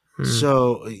 Hmm.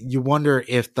 So you wonder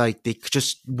if like they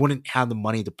just wouldn't have the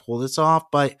money to pull this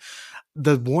off. But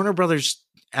the Warner Brothers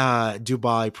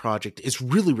Dubai project is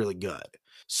really, really good.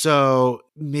 So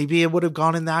maybe it would have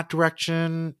gone in that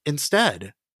direction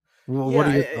instead. What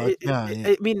Yeah, are your thoughts? Yeah, yeah.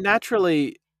 I mean,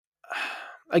 naturally,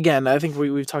 again, I think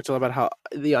we've talked a lot about how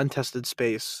the untested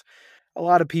space. A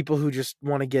lot of people who just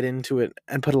want to get into it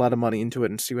and put a lot of money into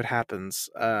it and see what happens.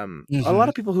 A lot Hmm.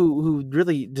 of people who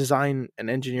really design and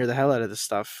engineer the hell out of this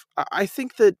stuff. I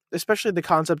think that especially the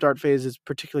concept art phase is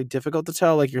particularly difficult to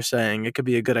tell. Like you're saying, it could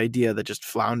be a good idea that just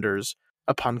flounders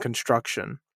upon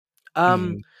construction.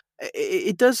 Um, Hmm.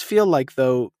 it does feel like,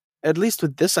 though, at least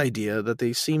with this idea, that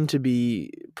they seem to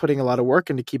be putting a lot of work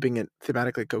into keeping it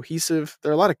thematically cohesive.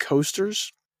 There are a lot of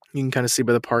coasters you can kind of see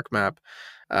by the park map.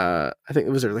 I think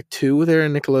it was there like two there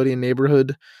in Nickelodeon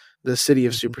neighborhood. The city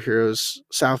of Hmm. superheroes,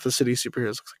 south of the city of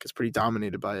superheroes, looks like it's pretty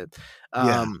dominated by it.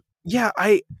 Yeah. Yeah,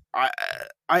 I,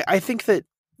 I think that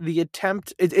the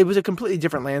attempt it was a completely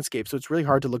different landscape, so it's really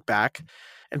hard to look back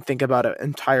and think about an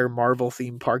entire Marvel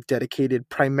theme park dedicated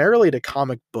primarily to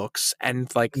comic books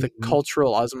and like the Hmm.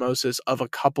 cultural osmosis of a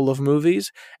couple of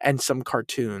movies and some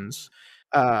cartoons.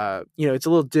 It's a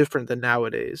little different than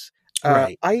nowadays.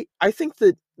 Right. I think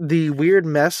that the weird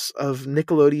mess of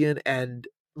Nickelodeon and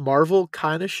Marvel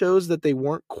kind of shows that they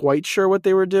weren't quite sure what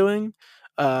they were doing.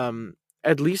 Um,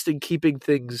 at least in keeping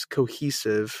things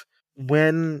cohesive.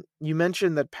 When you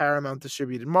mentioned that Paramount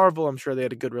distributed Marvel, I'm sure they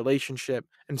had a good relationship,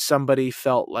 and somebody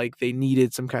felt like they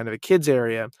needed some kind of a kids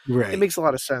area. It Right. makes a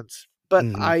lot of sense. But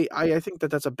Hmm. I think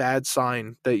that that's a bad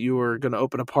sign that you were going to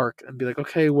open a park and be like,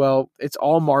 okay, well, it's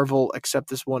all Marvel except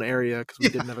this one area because we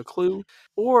Yeah. didn't have a clue.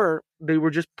 Or they were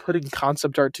just putting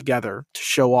concept art together to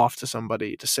show off to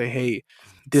somebody to say, hey,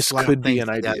 this Slap could be things an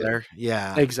idea. together.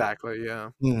 Yeah. Exactly,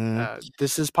 yeah. Hmm.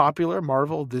 This is popular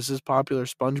Marvel, this is popular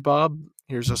SpongeBob.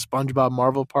 Here's a SpongeBob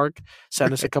Marvel park.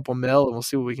 Send us a couple mil and we'll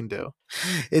see what we can do.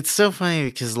 It's so funny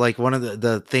because like one of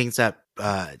the things that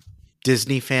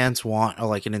Disney fans want are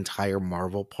like an entire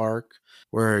Marvel park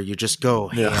where you just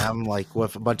go Yeah. ham like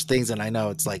with a bunch of things, and I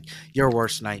know it's like your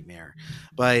worst nightmare,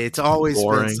 but it's always been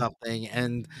Boring. something,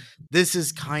 and this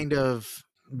is kind of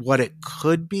what it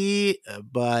could be,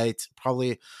 but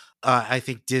probably I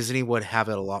think Disney would have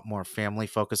it a lot more family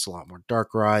focused, a lot more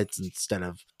dark rides instead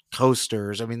of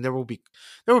coasters. I mean, there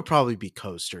would probably be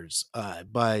coasters,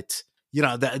 but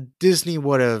that Disney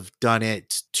would have done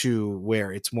it to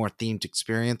where it's more themed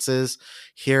experiences.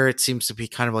 Here it seems to be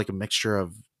kind of like a mixture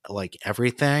of like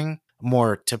everything,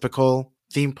 more typical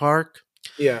theme park.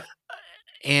 Yeah.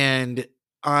 And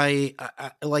I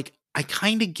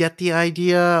kind of get the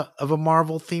idea of a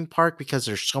Marvel theme park because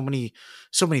there's so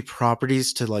many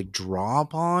properties to like draw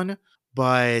upon,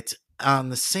 but on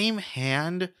the same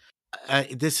hand,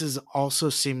 this is also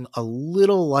seem a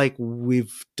little like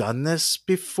we've done this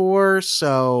before,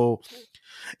 so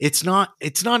it's not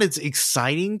as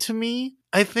exciting to me,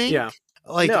 I think. Yeah.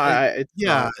 No, Like, it's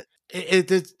yeah, not.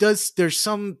 it does. There's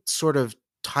some sort of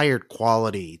tired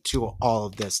quality to all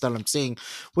of this that I'm seeing,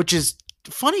 which is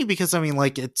funny because I mean,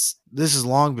 like, this is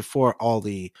long before all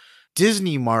the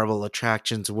Disney Marvel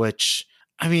attractions. Which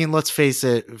I mean, let's face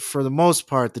it, for the most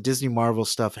part, the Disney Marvel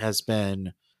stuff has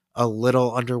been a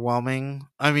little underwhelming.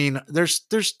 I mean, there's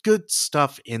good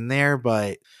stuff in there,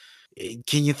 but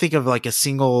can you think of like a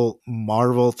single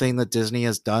Marvel thing that Disney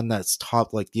has done that's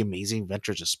topped like the Amazing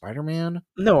Adventures of Spider-Man?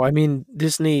 No, I mean,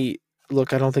 Disney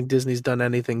look, I don't think Disney's done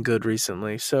anything good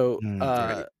recently. So,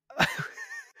 Right.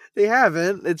 they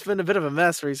haven't. It's been a bit of a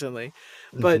mess recently.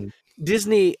 But Hmm.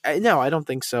 Disney, no, I don't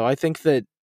think so. I think that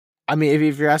I mean,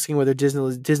 if you're asking whether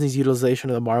Disney's utilization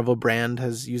of the Marvel brand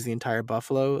has used the entire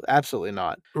Buffalo, absolutely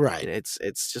not. Right.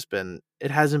 It's just been it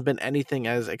hasn't been anything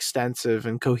as extensive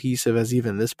and cohesive as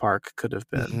even this park could have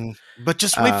been. Hmm. But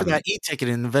just wait for Um, that e-ticket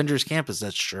in Avengers Campus.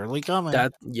 That's surely coming.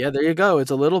 that yeah, there you go.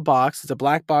 It's a little box. It's a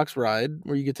black box ride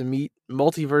where you get to meet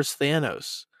multiverse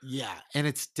Thanos. Yeah, and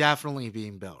it's definitely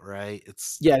being built, right?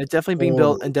 It's Yeah, it's definitely being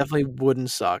built and totally being definitely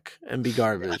wouldn't suck and be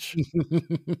garbage. built.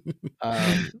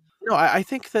 Um, no, I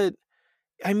think that.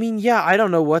 I mean, yeah, I don't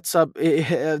know what's up.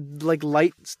 Like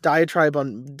Light's diatribe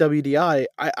on WDI,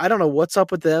 I don't know what's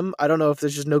up with them. I don't know if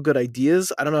there's just no good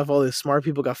ideas. I don't know if all the smart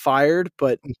people got fired,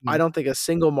 but I Mhm. don't think a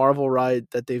single Marvel ride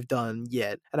that they've done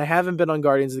yet. And I haven't been on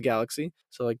Guardians of the Galaxy,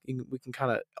 so like we can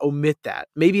kind of omit that.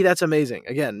 Maybe that's amazing.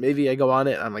 Again, maybe I go on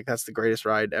it and I'm like, that's the greatest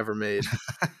ride ever made.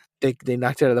 They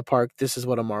knocked it out of the park. This is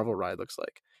what a Marvel ride looks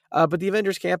like. But the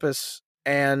Avengers Campus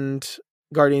and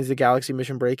Guardians of the Galaxy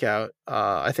Mission Breakout,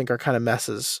 I think are kind of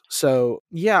messes. So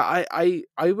yeah,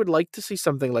 I would like to see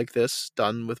something like this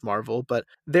done with Marvel, but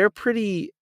they're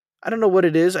pretty. I don't know what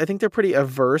it is. I think they're pretty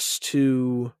averse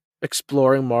to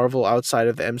exploring Marvel outside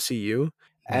of the MCU. Mhm.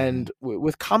 And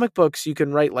with comic books, you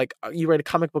can write you write a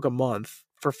comic book a month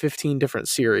for 15 different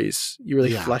series. You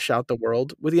really Yeah. flesh out the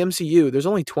world. With the MCU, there's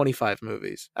only 25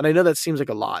 movies. And I know that seems like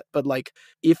a lot, but like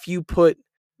if you put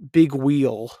Big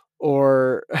Wheel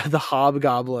or the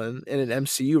Hobgoblin in an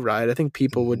MCU ride, I think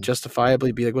people would Mhm.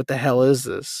 justifiably be like, "What the hell is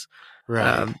this?"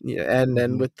 Right. Yeah, and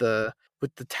then Mhm. with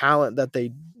the talent that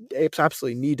they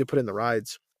absolutely need to put in the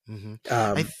rides. Mhm.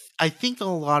 Um, I think a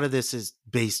lot of this is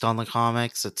based on the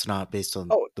comics. It's not based on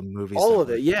oh, the movies all that of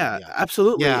we're it, yeah, yeah.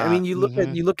 absolutely. I Yeah. mean,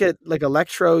 Mhm. you look at like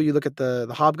Electro, you look at the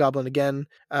Hobgoblin again.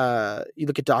 You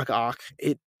look at Doc Ock.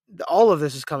 All of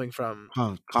this is coming from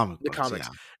Comic the books, comics.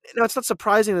 yeah. No, it's not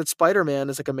surprising that Spider-Man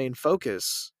is like a main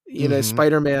focus. You know, Mhm.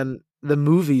 Spider-Man, the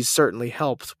movies certainly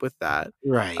helped with that,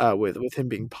 Right. with him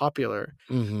being popular.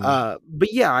 Mhm.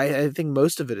 But yeah, I think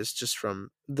most of it is just from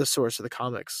the source of the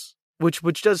comics,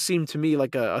 which does seem to me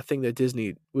like a thing that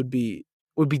Disney would be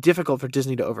difficult for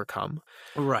Disney to overcome.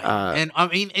 Right. Uh, And I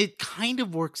mean, it kind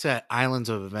of works at Islands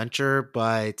of Adventure,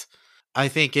 but I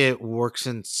think it works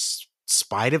in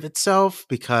spite of itself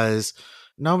because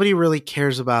nobody really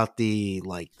cares about the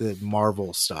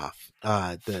Marvel stuff,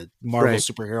 the Marvel right,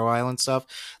 superhero island stuff.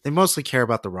 They mostly care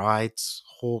about the rides,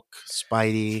 Hulk,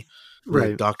 Spidey, the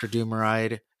right. Doctor Doom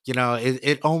ride.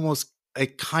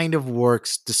 It kind of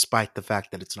works despite the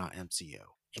fact that it's not MCU.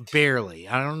 Barely.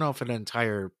 I don't know if an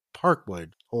entire park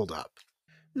would hold up.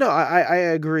 No, I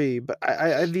agree, but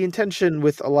the intention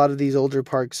with a lot of these older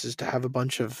parks is to have a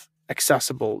bunch of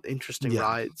accessible, interesting Yeah.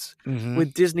 rides. Mhm.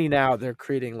 With Disney now, they're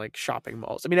creating like shopping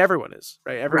malls. I mean, everyone is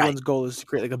right. Right. Everyone's goal is to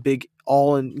create like a big,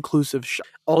 all-inclusive,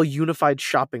 all unified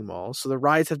shopping mall. So the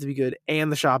rides have to be good, and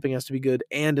the shopping has to be good,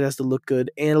 and it has to look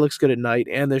good, and it looks good at night,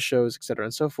 and there's shows, etc.,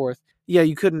 and so forth. Yeah,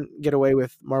 you couldn't get away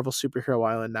with Marvel Superhero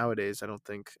Island nowadays, I don't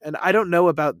think. And I don't know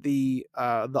about the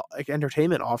like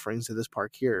entertainment offerings of this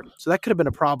park here. So that could have been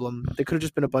a problem. They could have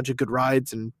just been a bunch of good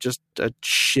rides and just a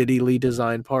shittily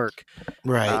designed park.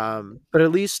 Right. But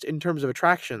at least in terms of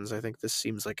attractions, I think this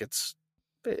seems like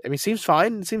I mean, it seems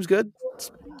fine. It seems good.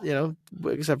 It's, you know,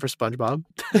 except for SpongeBob.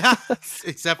 Yeah,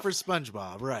 except for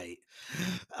SpongeBob, right.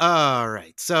 All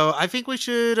right. So I think we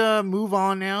should move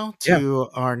on now Yeah. to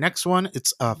our next one.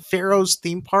 It's Pharaoh's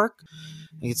theme park.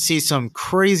 You can see some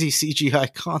crazy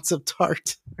CGI concept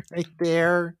art right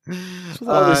there. What's with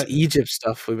all this Uh Egypt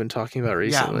stuff we've been talking about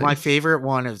yeah, my recently? favorite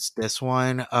one is this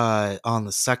one on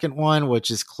the second one, which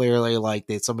is clearly like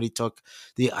somebody took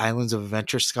the Islands of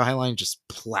Adventure skyline, just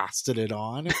plastered it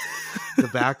on the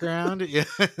background. Yeah,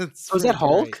 it's Oh, is that pretty great.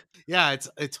 Hulk? Yeah, it's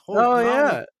Hulk. Oh Not only,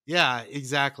 yeah, yeah,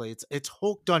 exactly. It's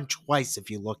Hulk done twice if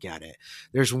you look at it.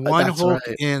 There's one that's Hulk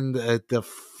right. in the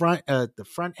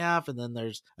front half, and then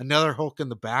there's another Hulk in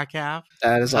the back half.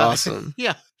 That is Uh, awesome.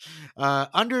 yeah,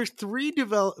 under three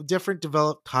different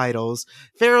developed titles,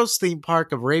 Pharaoh's theme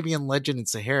park, Arabian Legend, and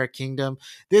Sahara Kingdom.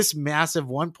 This massive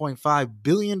 $1.5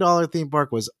 billion theme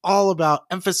park was all about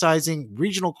emphasizing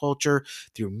regional culture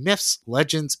through myths,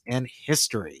 legends, and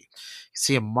history. You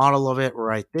see a model of it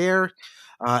right there.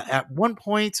 At one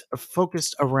point,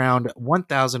 focused around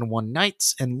 1001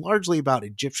 Nights and largely about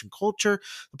Egyptian culture,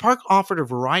 the park offered a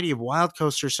variety of wild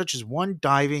coasters, such as one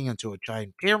diving into a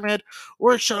giant pyramid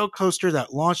or a shuttle coaster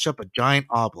that launched up a giant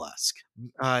obelisk.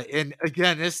 And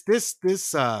again, this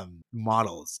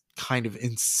model is kind of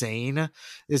insane.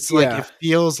 It's like Yeah, it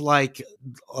feels like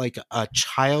a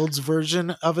child's version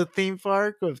of a theme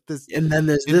park with this and then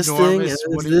there's this thing, and enormous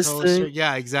there's wooden this coaster. thing.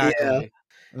 Yeah, Yeah, exactly.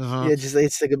 Uh-huh. yeah, just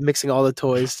it's like mixing all the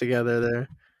toys together there.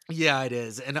 Yeah, it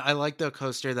is. And I like the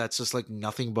coaster that's just like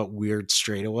nothing but weird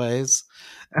straightaways.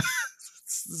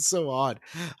 It's so odd.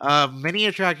 Many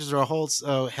attractions are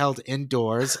also held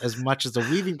indoors as much as the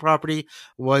weaving property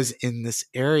was in this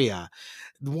area.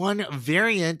 One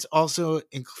variant also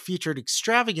featured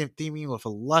extravagant theming with a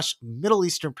lush Middle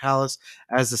Eastern palace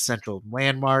as the central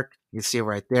landmark. You see it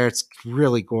right there. It's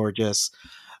really gorgeous.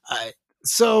 Uh,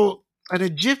 so, an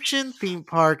Egyptian theme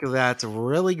park that's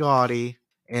really gaudy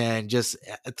and just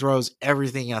throws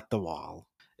everything at the wall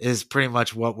is pretty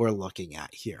much what we're looking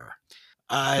at here.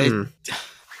 Uh, Hmm.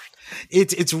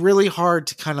 it's really hard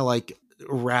to kind of like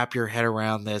wrap your head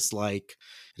around this. Like,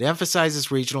 it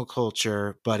emphasizes regional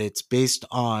culture, but it's based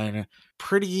on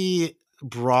pretty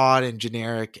broad and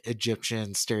generic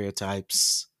Egyptian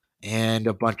stereotypes and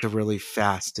a bunch of really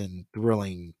fast and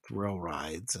thrilling thrill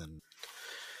rides, and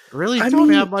really I don't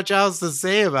mean, have much else to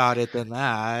say about it than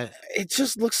that. it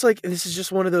just looks like this is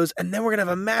just one of those, and then we're gonna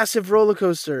have a massive roller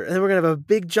coaster, and then we're gonna have a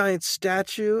big giant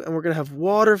statue, and we're gonna have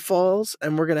waterfalls,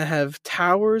 and we're gonna have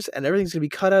towers, and everything's gonna be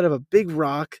cut out of a big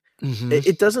rock. Hmm.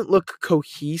 It doesn't look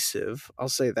cohesive. I'll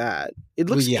say that. It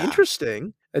Well, looks yeah.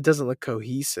 interesting. It doesn't look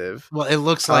cohesive. Well, it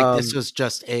looks like this Um, was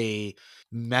just a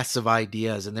mess of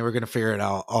ideas, and they were going to figure it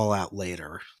all out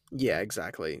later. yeah,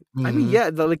 exactly. I mean, Hmm. yeah,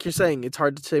 like you're saying, it's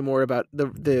hard to say more about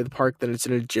the park than it's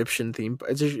an Egyptian theme.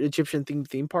 It's an Egyptian themed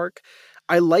theme park.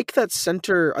 I like that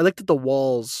center. I like that the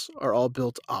walls are all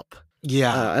built up.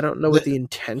 Yeah. I don't know what the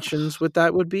intentions with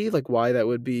that would be, like why that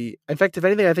would be. In fact, if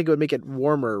anything, I think it would make it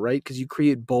warmer, right? Because you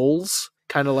create bowls,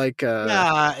 kind of like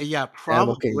Yeah,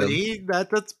 Animal Kingdom. probably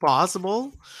that's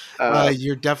possible. Uh,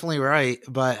 You're definitely right,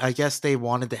 but I guess they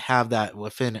wanted to have that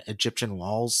within Egyptian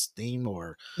walls theme,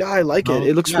 or no, I like it. no,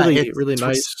 It looks yeah, really, really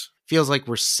nice. feels like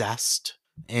recessed,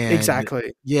 and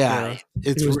Exactly. yeah,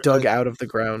 Yeah. It was dug out of the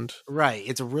ground. right.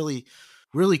 It's a really,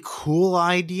 really cool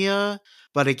idea,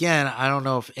 but again, I don't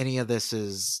know if any of this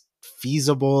is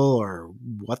feasible or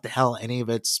what the hell any of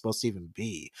it's supposed to even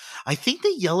be. I think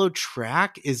the yellow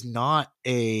track is not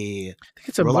a I think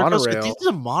it's a roller coaster. I think monorail. it's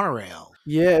a monorail.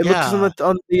 Yeah, it looks Yeah.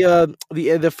 on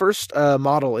the first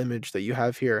model image that you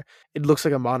have here. It looks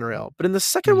like a monorail, but in the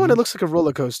second one, Mhm. it looks like a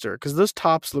roller coaster because those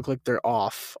tops look like they're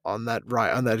off on that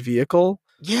on that vehicle.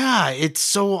 Yeah, it's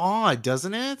so odd,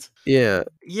 doesn't it? Yeah,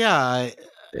 Yeah,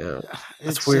 yeah,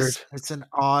 that's it's weird. just it's an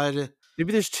odd,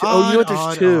 Maybe there's two. Oh, you know odd, what? There's odd,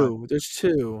 odd. two. There's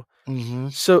two. Hmm.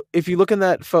 So if you look in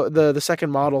that the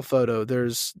second model photo,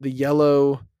 there's the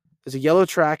yellow. There's a yellow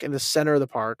track in the center of the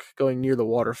park going near the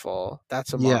waterfall.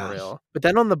 That's a Yeah, monorail. But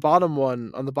then on the bottom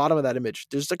one, on the bottom of that image,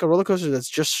 there's like a roller coaster that's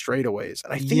just straightaways,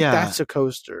 and I think yeah. that's a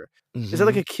coaster. Is that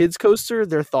like Hmm. a kids coaster?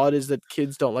 Their thought is that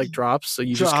kids don't like drops, so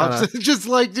you just kind Drops, of. just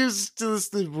like just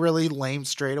the really lame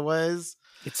straightaways.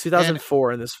 It's And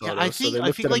 2004 in this yeah, photo, so they I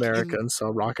looked think at like America in and saw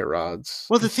rocket rods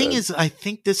well, the thing instead. is, I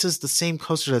think this is the same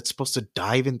coaster that's supposed to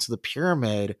dive into the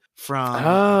pyramid from the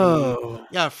Oh,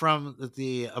 yeah, from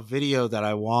a video that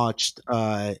I watched,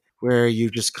 where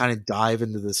you just kind of dive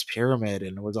into this pyramid,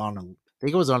 and it was on I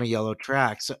think it was on a yellow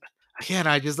track. So again,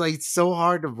 I just like, it's so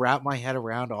hard to wrap my head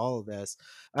around all of this.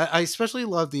 I especially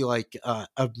love the like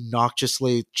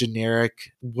obnoxiously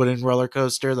generic wooden roller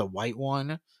coaster, the white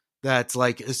one that's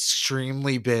like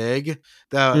extremely big,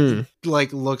 that hmm.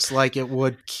 like looks like it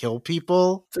would kill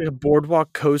people. It's like a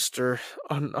boardwalk coaster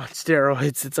on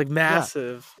steroids. It's like Yeah.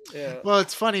 massive. Yeah. Well,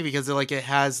 it's funny because it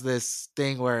has this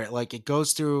thing where like it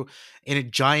goes through in a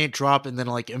giant drop, and then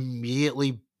like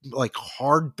immediately like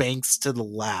hard banks to the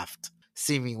left,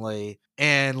 seemingly.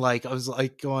 And like I was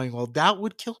like going, well, that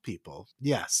would kill people.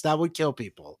 Yes, that would kill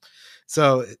people.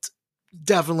 So it's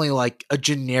definitely like a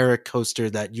generic coaster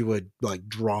that you would like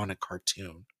draw in a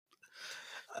cartoon.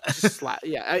 Just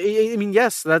yeah. I mean,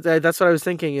 yes, that's what I was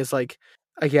thinking. Is like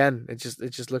again, it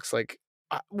just looks like.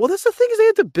 Well, that's the thing is they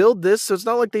had to build this, so it's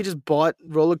not like they just bought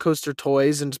roller coaster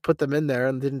toys and just put them in there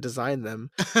and didn't design them.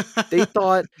 They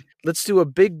thought, let's do a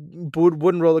big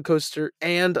wooden roller coaster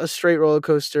and a straight roller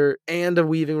coaster and a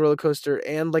weaving roller coaster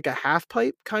and like a half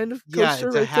pipe kind of Yeah, coaster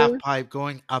it's a right half there. pipe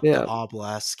going up the Yeah,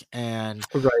 obelisk, and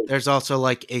right. there's also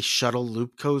like a shuttle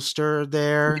loop coaster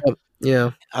there. Yep.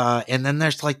 Yeah. And then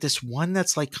there's like this one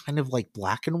that's like kind of like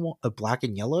black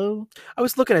and yellow. I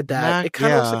was looking at that. Mac, It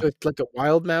kind of looks yeah, like a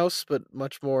wild mouse, but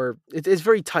much more. It's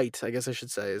very tight. I guess I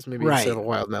should say is maybe instead of right. a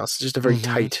wild mouse, it's just a very Hmm.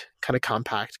 tight, kind of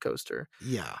compact coaster.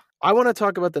 Yeah. I want to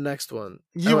talk about the next one.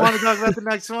 You want to talk about the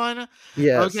next one?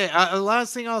 Yes. Okay.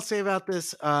 Last thing I'll say about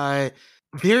this,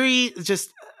 very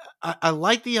just. I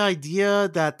like the idea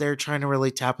that they're trying to really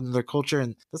tap into their culture,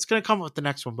 and that's going to come with the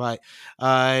next one. But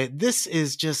this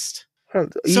is just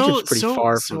Egypt's pretty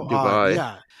far so from odd. Dubai.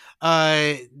 Yeah.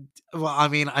 Uh, well, I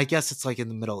mean, I guess it's like in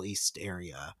the Middle East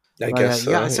area. I But guess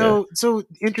yeah, so. Yeah. so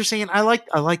interesting, and I like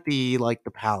the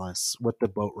palace with the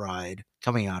boat ride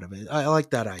coming out of it. I like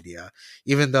that idea,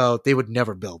 even though they would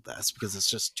never build this because it's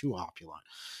just too opulent.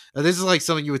 This is like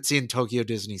something you would see in Tokyo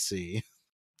Disney Sea.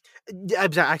 Yeah,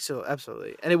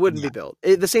 absolutely, and it wouldn't Yeah. be built.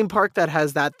 The same park that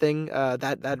has that thing,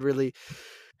 that really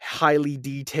highly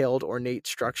detailed, ornate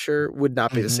structure, would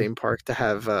not be the Hmm. same park to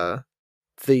have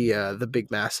the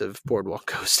big massive boardwalk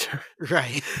coaster.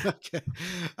 Right. Okay.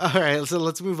 All right. So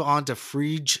let's move on to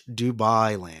Frege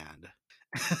Dubai Land.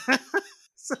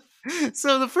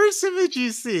 So the first image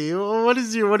you see, what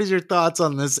is your thoughts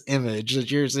on this image that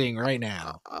you're seeing right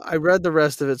now? I read the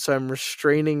rest of it, so I'm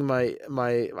restraining I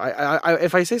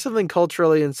if I say something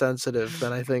culturally insensitive,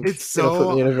 then I think It's it'll put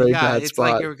so me in a very yeah, bad it's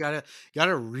like spot. you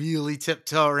gotta really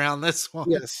tiptoe around this one.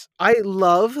 Yes, I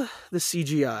love the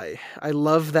CGI. I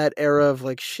love that era of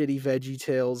like shitty Veggie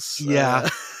Tales, Yeah.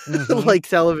 Hmm. like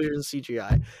television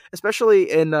CGI,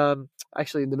 especially in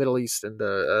actually in the Middle East and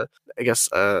I guess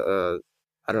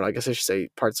I don't know. I guess I should say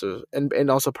parts of and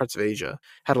also parts of Asia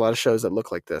had a lot of shows that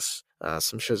look like this.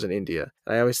 Some shows in India.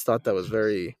 I always thought that was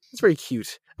it's very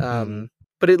cute. Hmm.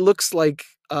 But it looks like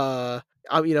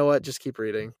you know what? Just keep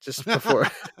reading. Just before.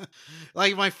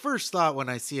 Like my first thought when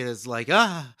I see it is like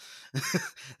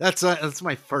that's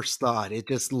my first thought. It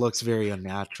just looks very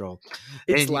unnatural, It's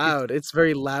and you could loud. It's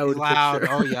very loud loud.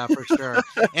 picture. Oh yeah, for sure.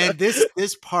 And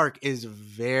this park is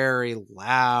very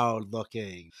loud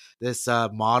looking. This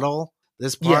model,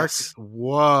 this park. Yes.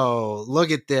 Whoa,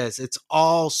 look at this. It's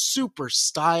all super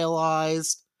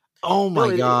stylized. Oh No,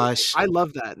 my gosh. I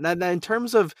love that. Now, in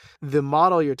terms of the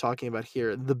model you're talking about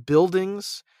here, the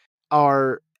buildings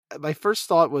are. My first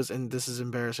thought was, and this is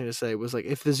embarrassing to say, was like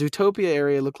if the Zootopia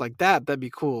area looked like that, that'd be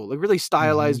cool. Like really Hmm.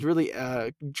 stylized, really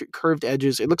curved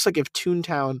edges. It looks like if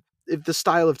the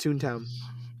style of Toontown of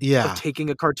Yeah. taking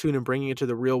a cartoon and bringing it to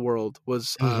the real world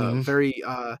was Hmm.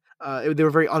 they were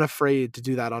very unafraid to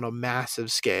do that on a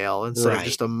massive scale instead of Right.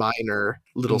 just a minor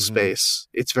little Hmm. space.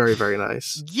 It's very, very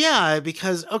nice. Yeah,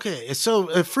 because okay, so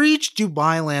Frege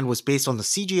Dubai Land was based on the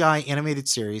CGI animated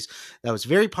series that was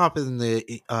very popular in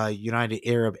the United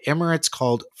Arab Emirates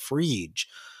called Frege.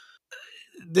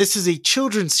 This is a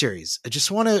children's series. I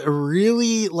just want to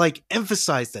really like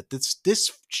emphasize that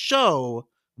this show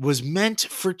was meant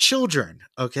for children.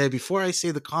 Okay, before I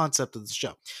say the concept of the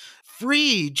show.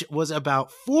 Frege was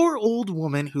about four old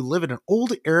women who live in an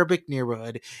old Arabic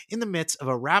neighborhood in the midst of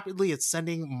a rapidly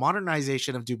ascending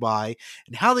modernization of Dubai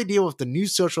and how they deal with the new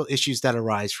social issues that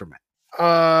arise from it.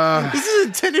 Uh, This is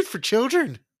intended for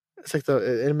children. it's like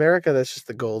in America, that's just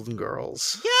the Golden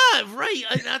Girls. Yeah, right.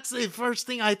 That's the first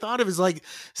thing I thought of is like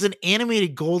it's an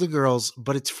animated Golden Girls,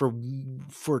 but it's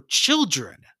for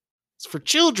children. It's for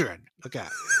children. Okay.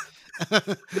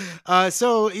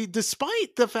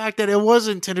 Despite the fact that it was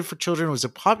intended for children, it was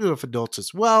popular with adults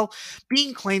as well,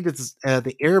 being claimed as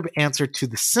the Arab answer to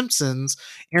The Simpsons,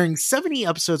 airing 70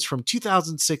 episodes from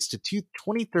 2006 to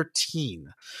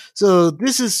 2013. So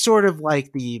this is sort of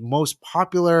like the most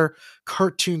popular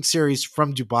cartoon series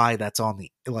from Dubai that's on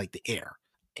the air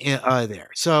there.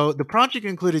 So the project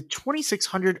included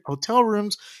 2,600 hotel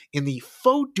rooms in the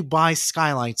faux Dubai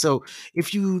skyline. So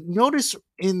if you notice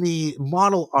in the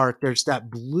model art, there's that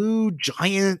blue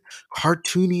giant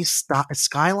cartoony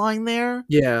skyline there.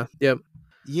 Yeah. Yep.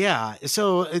 Yeah,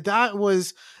 so that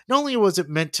was not only was it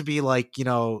meant to be like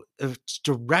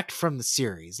direct from the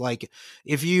series. Like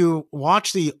if you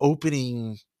watch the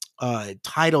opening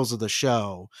titles of the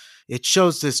show, it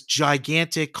shows this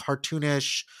gigantic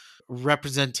cartoonish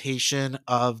representation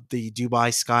of the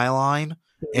Dubai skyline.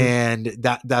 Mhm. And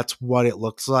that's what it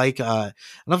looks like. I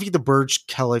don't think the Burj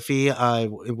Khalifa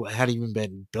it hadn't even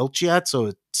been built yet, so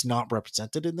it's not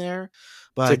represented in there. It's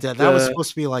But like that was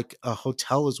supposed to be like a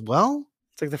hotel as well.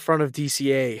 it's like the front of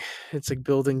DCA. It's like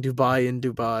building Dubai in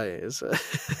Dubai is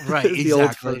Right, is the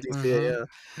old front of exactly. DCA.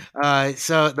 Yeah.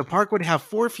 So the park would have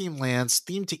four theme lands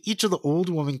themed to each of the old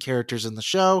woman characters in the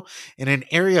show in an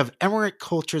area of Emirate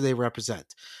culture they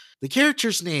represent. The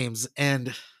characters' names,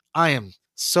 and I am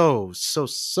so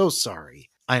sorry.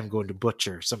 I am going to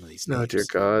butcher some of these Oh dear names.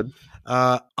 God.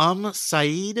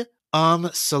 Said,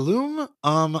 Saloom,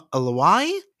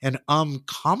 Alawai, and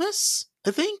Kamas,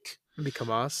 I think. Maybe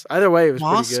Kamas. Either way, it was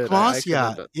pretty Kamas, good. I Kamas, couldn't have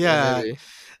yeah, done. Yeah,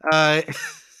 yeah. maybe.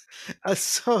 Uh,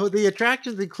 so the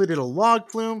attractions included a log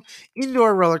flume,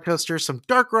 indoor roller coaster, some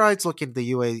dark rides looking at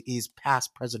the UAE's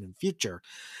past, present, and future.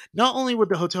 Not only would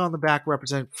the hotel in the back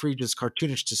represent Frege's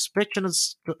cartoonish depiction of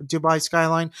Dubai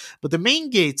skyline, but the main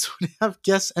gates would have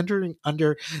guests entering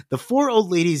under the four old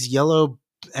ladies' yellow,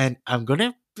 and I'm going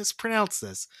to mispronounce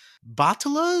this,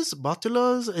 batulas.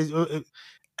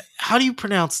 How do you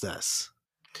pronounce this?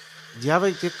 Do you have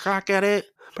a crack at it?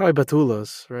 Probably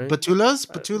Batulas, right? Batulas?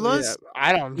 Yeah, Batulas?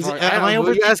 I don't. Is it, I am I don't.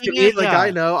 Were you overthinking asking me? it? Like I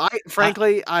Yeah. know. I I,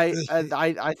 frankly, I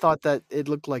thought that it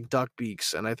looked like duck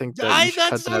beaks, and I think that you should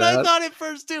cut that's that what I out. thought at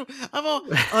first too. I'm all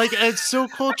like it's so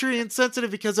culturally insensitive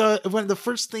because when the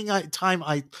first time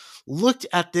I looked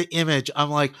at the image, I'm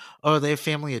like, oh, they have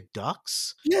family of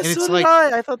ducks, Yeah, and so it's did like,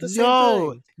 I. I thought the same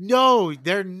no, thing. no,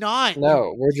 they're not.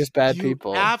 No, we're just bad You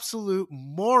people. absolute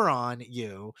moron,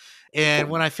 you. And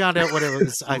when I found out what it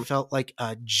was, I felt like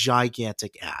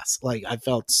gigantic ass. Like, I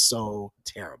felt so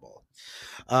terrible.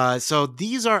 So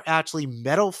these are actually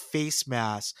metal face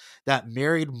masks that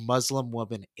married Muslim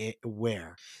women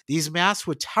wear. These masks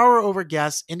would tower over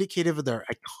guests, indicative of their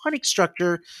iconic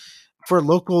structure for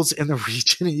locals in the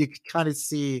region. And you can kind of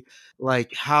see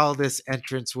like how this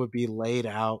entrance would be laid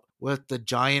out with the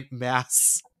giant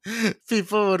masks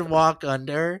people would walk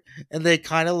under, and they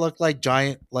kind of look like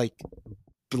giant like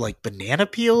banana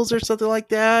peels or something like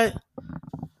that,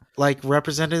 like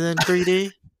represented in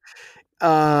 3D.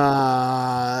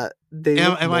 Am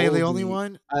I the only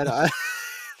one?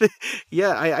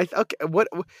 Yeah, I okay. What?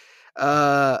 Look,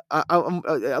 I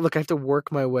have to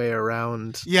work my way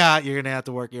around. Yeah, you're gonna have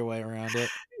to work your way around it.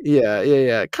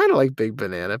 Yeah. Kind of like big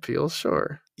banana peels,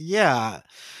 sure. Yeah,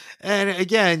 and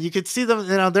again, you could see them.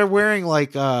 You know, they're wearing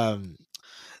like yeah,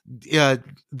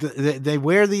 they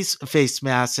wear these face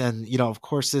masks, and you know, of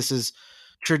course, this is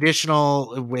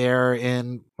traditional wear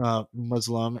in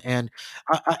Muslim, and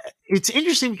it's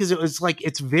interesting because it was like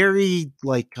it's very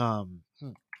like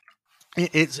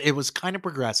it was kind of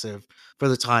progressive for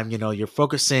the time. You know, you're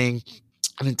focusing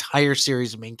an entire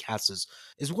series of main cast is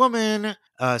woman,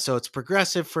 so it's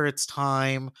progressive for its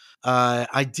time.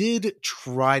 I did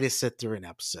try to sit through an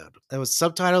episode. It was a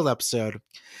subtitled episode,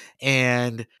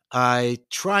 and I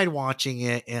tried watching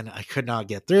it and I could not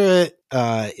get through it.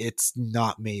 It's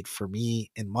not made for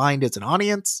me in mind as an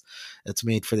audience. It's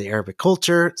made for the Arabic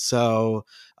culture. So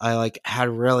I like had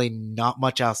really not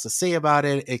much else to say about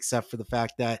it except for the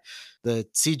fact that the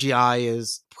CGI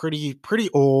is pretty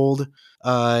old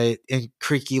and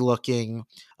creaky looking.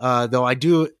 Though I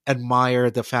do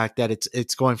admire the fact that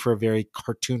it's going for a very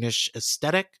cartoonish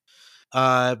aesthetic.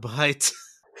 But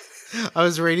I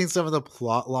was reading some of the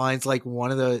plot lines, like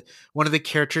one of the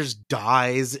characters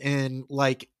dies in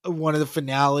like one of the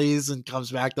finales and comes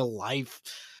back to life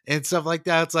and stuff like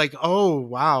that. It's like, oh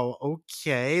wow,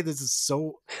 okay, this is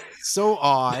so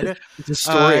odd. The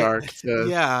story arc.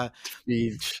 Yeah.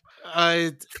 Siege.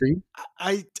 I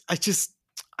just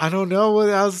I don't know what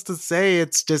else to say.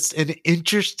 It's just an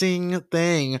interesting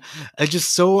thing. I'm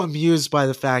just so amused by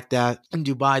the fact that in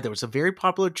Dubai there was a very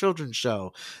popular children's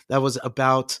show that was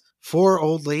about 4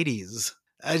 old ladies.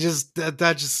 I just that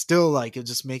just still like it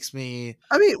just makes me.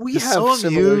 I mean, we have so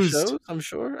similar amused. shows, I'm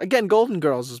sure. Again, Golden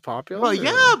Girls is popular. Well,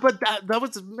 yeah, but that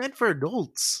was meant for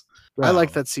adults. I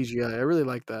like that CGI. I really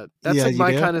like that. That's Yeah, like you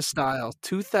my do? kind of style.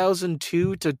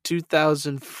 2002 to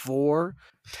 2004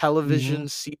 television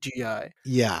CGI.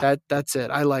 Yeah. That's it.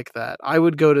 I like that. I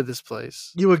would go to this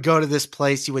place. You would go to this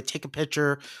place, you would take a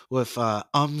picture with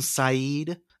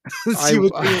Saeed.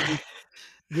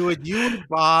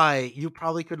 You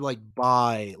probably could like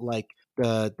buy like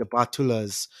the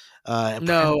Batulas.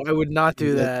 No, I would not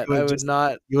do that. I would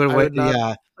not.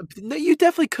 Yeah. No, you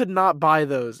definitely could not buy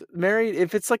those. Mary,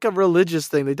 if it's like a religious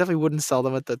thing, they definitely wouldn't sell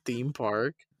them at the theme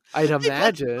park. I'd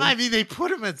imagine. I mean, they put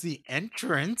them as the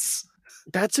entrance.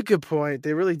 That's a good point.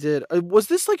 They really did. Was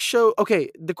this like show?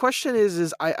 Okay, the question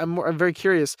is I'm very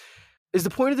curious. Is the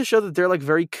point of the show that they're like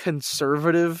very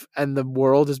conservative and the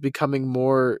world is becoming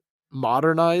more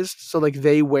modernized? So like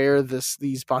they wear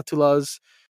these batulas,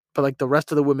 but like the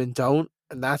rest of the women don't,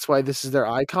 and that's why this is their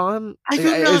icon. I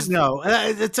do not know.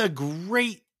 It's a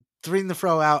great thing to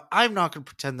throw out. I'm not going to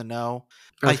pretend to know.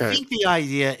 Okay. I think the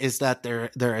idea is that they're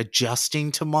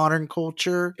adjusting to modern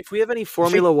culture. If we have any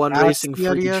Formula One racing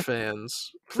Freach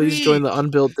fans, please join the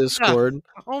Unbuilt Discord.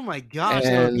 Yeah. Oh my gosh,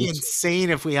 that would be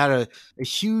insane if we had a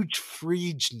huge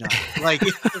Freach night. Like,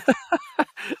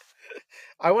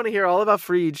 I want to hear all about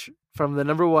Freach from the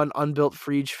 #1 Unbuilt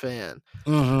Freach fan.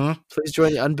 Mm-hmm. Please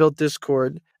join the Unbuilt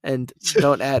Discord. And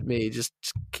don't at me. Just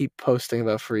keep posting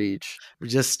about Freach.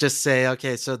 Just say,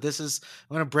 okay, so I'm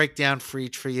going to break down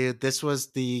Freach for you. This was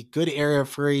the good era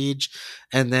of Freach.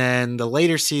 And then the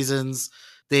later seasons,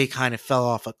 they kind of fell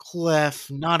off a cliff.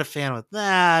 Not a fan of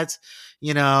that.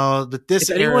 You know, but this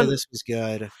was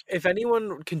good. If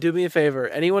anyone can do me a favor,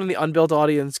 anyone in the Unbuilt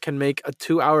audience can make a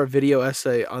 2-hour video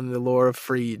essay on the lore of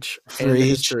Freach and the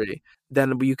history,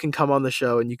 then you can come on the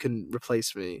show and you can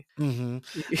replace me. Mm-hmm.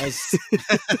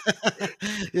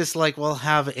 It's like we'll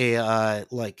have a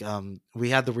we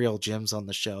had the Real Gyms on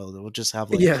the show. We'll just have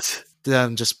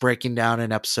them just breaking down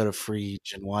an episode of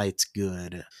Freach and why it's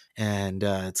good,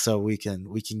 and so we can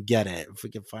get it if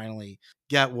we can finally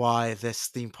get why this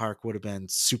theme park would have been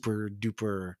super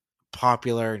duper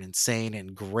popular and insane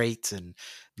and great, and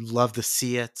love to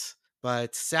see it.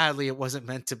 But sadly, it wasn't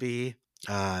meant to be.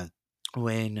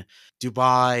 When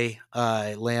Dubai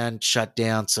land shut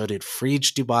down, so did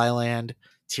Freach Dubai Land.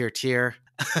 Tier.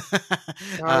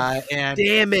 And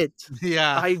damn it!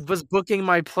 Yeah, I was booking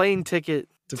my plane ticket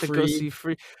to go see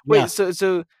Free. Yeah. Wait,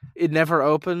 so it never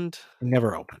opened?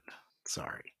 Never opened.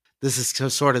 Sorry. This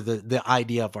is sort of the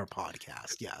idea of our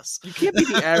podcast. Yes. You can't be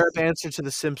the Arab answer to The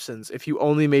Simpsons if you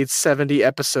only made 70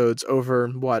 episodes over,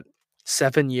 what,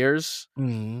 7 years?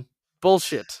 Mhm.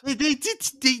 Bullshit. They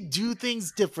do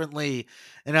things differently.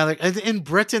 In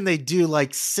Britain, they do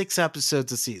like 6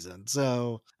 episodes a season.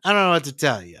 So I don't know what to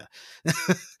tell you.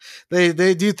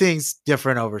 They do things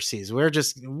different overseas.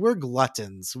 We're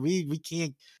gluttons. We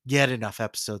can't get enough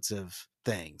episodes of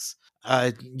things.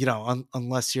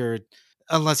 Unless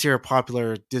you're a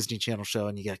popular Disney Channel show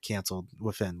and you get canceled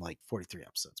within like 43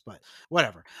 episodes, but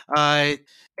whatever.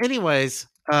 Anyways,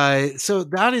 so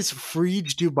that is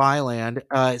Frege Dubai Land.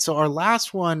 So our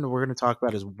last one we're going to talk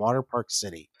about is Water Park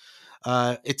City.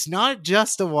 It's not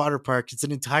just a water park, it's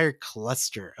an entire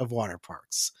cluster of water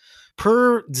parks.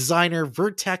 Per designer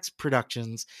Vertex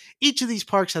Productions, each of these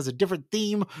parks has a different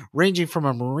theme, ranging from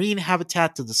a marine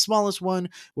habitat to the smallest one,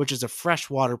 which is a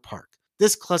freshwater park.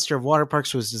 This cluster of water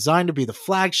parks was designed to be the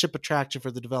flagship attraction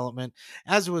for the development,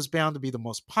 as it was bound to be the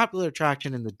most popular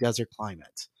attraction in the desert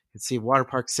climate. You can see Water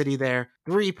Park City there,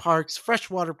 3 parks: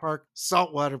 Freshwater Park,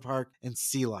 Saltwater Park, and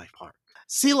Sea Life Park.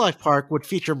 Sea Life Park would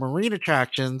feature marine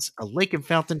attractions, a lake and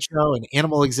fountain show, and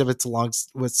animal exhibits along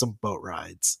with some boat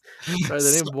rides. Sorry,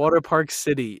 the name Water Park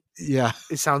City. Yeah,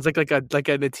 it sounds like a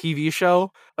TV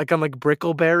show, like on like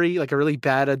Brickleberry, like a really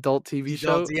bad adult TV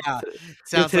show. Yeah,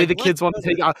 sounds today like, the kids want to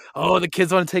take. The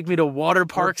kids want to take me to Water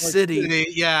Park City.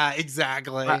 Yeah,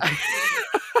 exactly.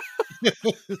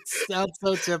 Sounds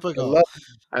so typical.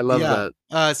 I love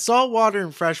that. Saltwater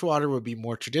and freshwater would be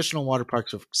more traditional water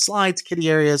parks with slides, kiddie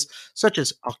areas such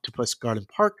as Octopus Garden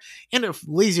Park, and a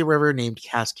lazy river named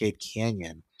Cascade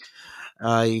Canyon.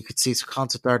 You could see some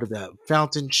concept art of the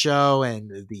fountain show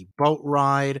and the boat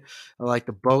ride. I like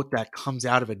the boat that comes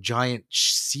out of a giant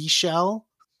seashell.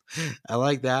 I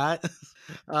like that.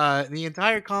 The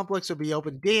entire complex will be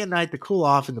open day and night to cool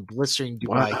off in the blistering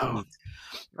Dubai heat.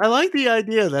 I like the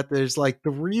idea that there's like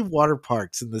 3 water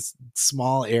parks in this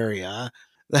small area.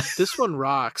 This one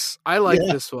rocks. I like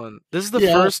this one. This is the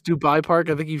first Dubai park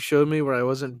I think you showed me where I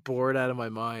wasn't bored out of my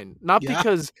mind. Not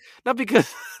because of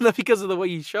the way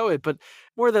you show it, but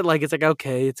more that like it's like,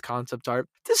 okay, it's concept art.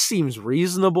 This seems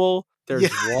reasonable. There's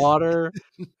water.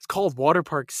 It's called Water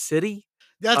Park City.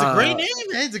 That's a great name.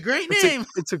 It's a great name.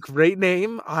 It's a great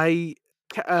name.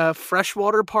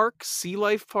 Freshwater Park, Sea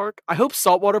Life Park. I hope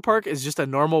Saltwater Park is just a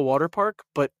normal water park,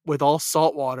 but with all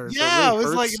salt water. Yeah, so it really I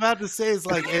was like about to say, it's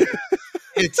like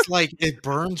it's like it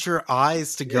burns your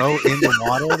eyes to go in the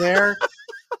water there.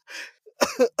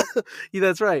 Yeah,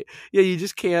 that's right. Yeah, you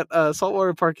just can't.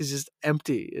 Saltwater Park is just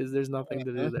empty. There's nothing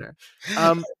to do there.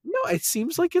 No, it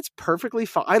seems like it's perfectly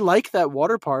fine. I like that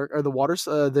water park or the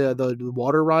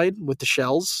water ride with the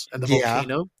shells and the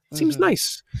volcano. It seems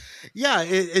nice. Yeah,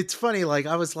 it's funny. Like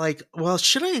I was like, well,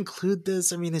 should I include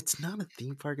this? I mean, it's not a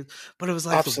theme park, but it was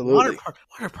like absolutely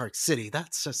Water Park City.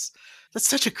 That's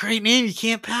such a great name. You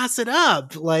can't pass it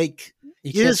up. Like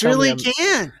you just really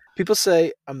can't. People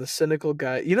say I'm the cynical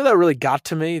guy. You know that really got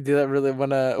to me. Did that really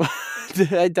want to?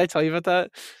 Did I tell you about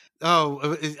that?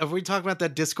 Oh, are we talking about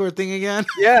that Discord thing again?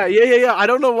 Yeah. I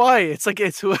don't know why. It's like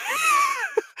it's.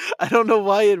 I don't know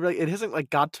why it hasn't like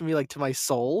got to me like to my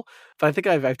soul, but I think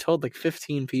I've told like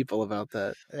 15 people about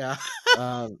that. Yeah.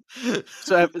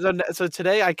 So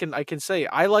today I can say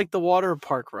I like the water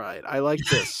park ride. I like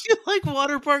this. You like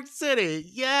Water Park City?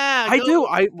 Yeah, I do.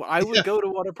 I would go to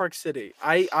Water Park City.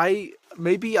 I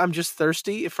maybe I'm just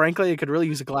thirsty. Frankly, I could really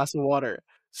use a glass of water.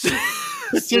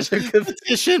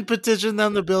 Petition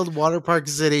them to build Water Park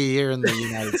City here in the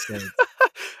United States.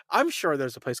 I'm sure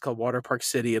there's a place called Water Park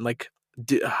City in like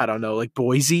I don't know, like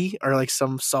Boise or like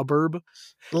some suburb.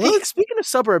 Hey, speaking of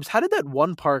suburbs, how did that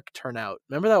one park turn out?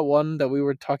 Remember that one that we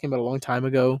were talking about a long time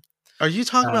ago? Are you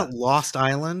talking about Lost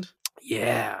Island?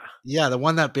 Yeah, the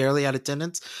one that barely had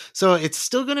attendance. So it's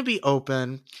still going to be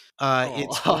open.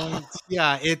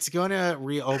 It's going to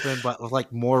reopen, but with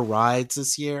like more rides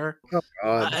this year. Oh,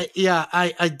 God.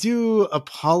 I do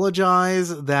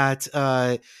apologize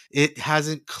that it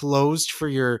hasn't closed for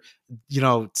your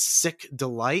sick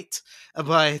delight,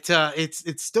 but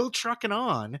it's still trucking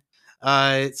on.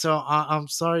 So I'm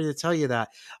sorry to tell you that.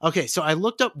 Okay, so I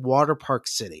looked up Water Park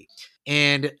City,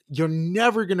 and you're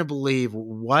never going to believe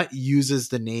what uses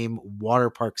the name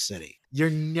Water Park City. You're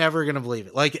never going to believe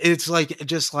it. Like, it's like,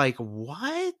 just like,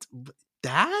 what?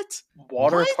 That?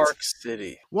 Water Park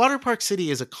City. Water Park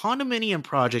City is a condominium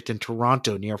project in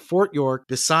Toronto near Fort York,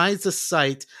 besides the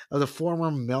site of the former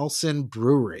Melson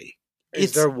Brewery.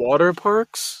 Is there water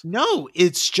parks? No,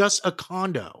 it's just a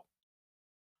condo.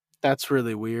 That's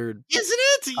really weird. Isn't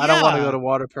it? I don't want to go Yeah. to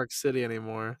Water Park City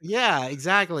anymore. Yeah,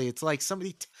 exactly. It's like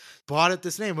somebody bought it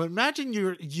this name. But imagine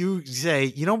you say,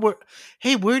 you know what?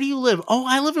 Hey, where do you live? Oh,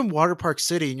 I live in Water Park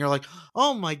City, and you're like,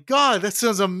 oh my god, that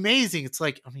sounds amazing. It's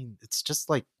like, I mean, it's just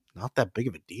like not that big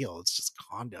of a deal. It's just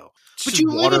condo, but Just you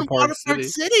live Water in Park Water Park City.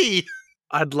 City.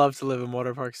 I'd love to live in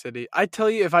Water Park City. I tell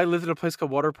you, if I lived in a place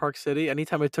called Water Park City,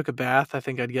 anytime I took a bath, I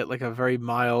think I'd get like a very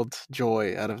mild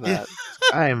joy out of Yeah. that.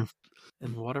 I'm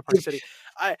in Water Park City.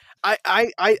 I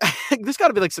there's got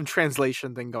to be like some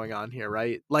translation thing going on here,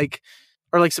 right? Like,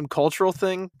 or like some cultural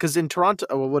thing. Because in Toronto,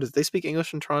 oh, what is they speak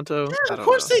English in Toronto? I Of don't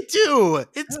course know. they do. I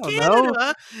It's don't know.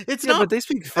 Canada. It's Yeah, not but they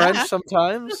speak French Quebec. Not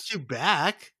sometimes.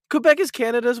 Quebec. Quebec is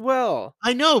Canada as well.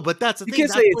 I know, but that's the You thing.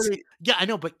 can't say That's it's. where yeah, I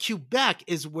know, but Quebec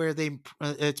is where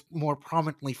it's more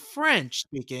prominently French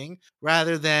speaking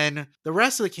rather than the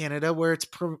rest of Canada where it's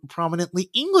prominently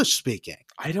English speaking.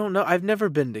 I don't know. I've never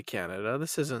been to Canada.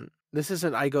 This isn't.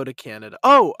 I go to Canada.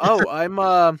 Oh, I'm.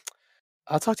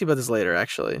 I'll talk to you about this later,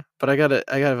 actually. But I got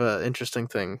an interesting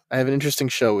thing. I have an interesting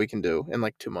show we can do in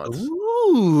like 2 months.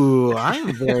 Ooh,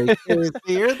 I'm very curious to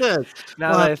hear this.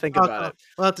 Now that I think about it,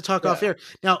 We'll have to talk off Yeah. here.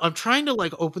 Now, I'm trying to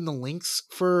like open the links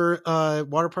for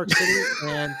Water Park City,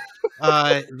 and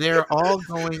they're all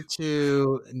going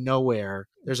to nowhere.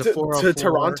 There's a to 404.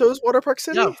 Toronto's Water Park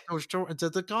City. Yeah, to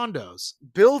the condos.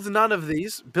 Build none of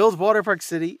these. Build Water Park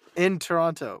City in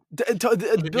Toronto. Build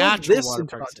this Water in Park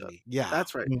Toronto. City. Yeah,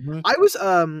 That's right. Mhm.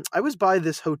 I was by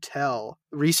this hotel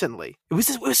recently. It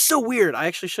was so weird. I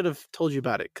actually should have told you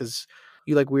about it because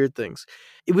you like weird things.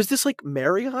 It was this like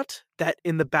Marriott that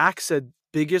in the back said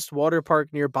biggest water park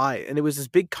nearby, and it was this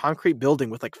big concrete building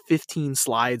with like 15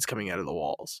 slides coming out of the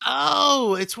walls.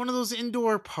 Oh, it's one of those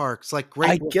indoor parks like Great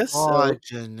I Wolf guess so.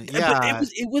 Lodge, and But yeah.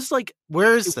 it was like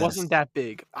Where is it this? wasn't that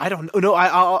big. I don't know. No,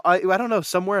 I don't know.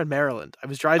 Somewhere in Maryland. I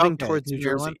was driving Okay, towards New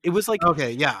Maryland? Jersey. It was like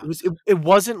Okay, yeah. it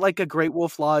wasn't like a Great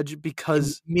Wolf Lodge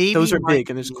because Maybe those are might big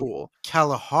and it's be cool.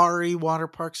 Kalahari water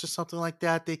parks or something like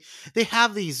that. They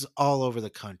have these all over the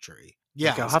country.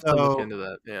 Yeah, Okay, I'll have to look so into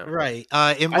that. Yeah. right.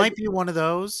 It might be one of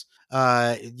those.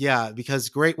 Yeah, because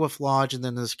Great Wolf Lodge and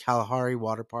then there's Kalahari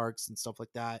water parks and stuff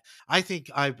like that. I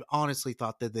think I've honestly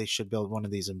thought that they should build one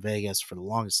of these in Vegas for the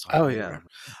longest time. Oh yeah. Whatever.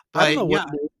 I don't know But yeah,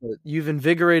 what it is, but you've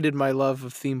invigorated my love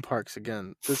of theme parks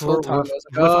again. This whole time I was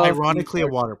like, with "Oh, theme ironically a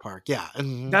parks." water park. Yeah.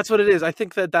 Mhm. That's what it is. I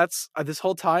think that's this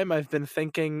whole time I've been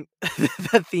thinking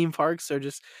that theme parks are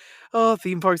just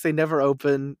theme parks, they never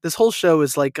open. This whole show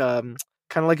is like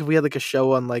kind of like if we had like a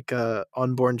show on like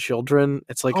unborn children.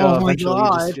 It's like Oh my eventually you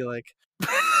just God. feel like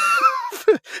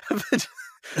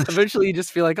eventually you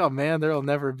just feel like, oh man, I'll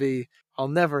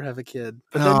never have a kid.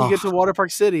 But then you get to Oh, Water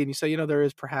Park City and you say, there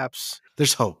is perhaps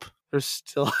there's hope. there's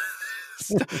still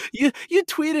you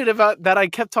tweeted about that. I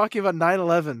kept talking about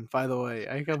 9/11, by the way.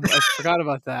 I forgot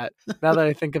about that. Now that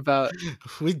I think about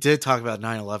We did talk about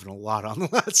 9/11 a lot on the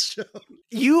last show.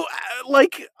 you,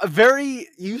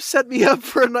 you set me up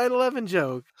for a 9/11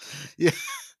 joke. Yeah.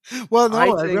 Well, no, I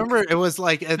think remember it was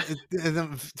like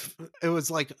it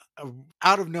was like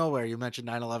out of nowhere you mentioned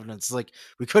 9/11. It's like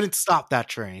we couldn't stop that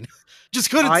train. Just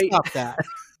couldn't I stop that.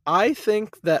 I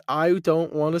think that I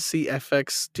don't want to see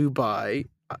FX Dubai.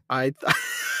 I'm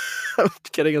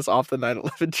getting us off the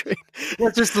 9/11 train.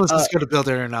 Let's just go to build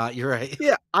it or not. You're right.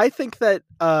 Yeah, I think that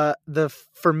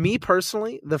for me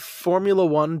personally, the Formula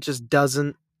One just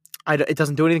doesn't. It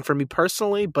doesn't do anything for me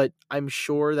personally, but I'm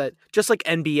sure that just like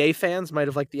NBA fans might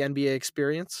have liked the NBA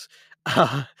experience,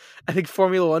 I think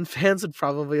Formula One fans would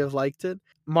probably have liked it.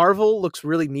 Marvel looks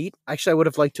really neat. Actually, I would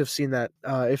have liked to have seen that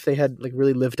if they had like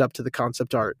really lived up to the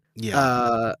concept art.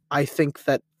 Yeah. I think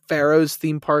that Pharaoh's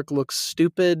theme park looks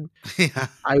stupid. Yeah.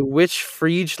 I wish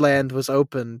Friegeland was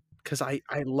open because I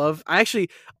actually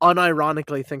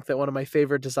unironically think that one of my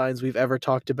favorite designs we've ever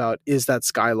talked about is that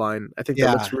skyline. I think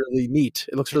that looks really neat.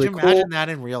 It looks Could really you cool. imagine that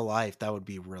in real life? That would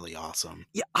be really awesome.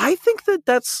 Yeah, I think that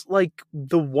that's like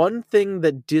the one thing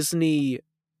that Disney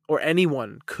or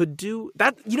anyone could do.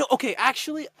 That okay,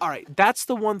 actually, all right, that's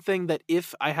the one thing that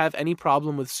if I have any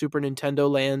problem with Super Nintendo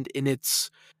Land in its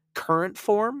current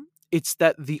form, it's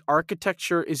that the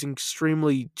architecture is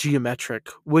extremely geometric,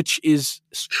 which is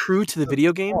true to the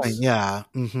video games. Yeah.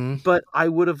 Mm-hmm. But I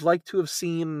would have liked to have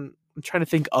seen. I'm trying to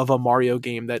think of a Mario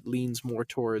game that leans more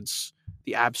towards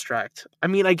the abstract. I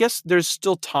mean, I guess there's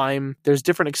still time. There's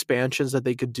different expansions that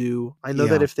they could do. I know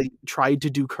that if they tried to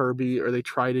do Kirby or they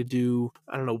try to do,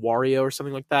 I don't know, Wario or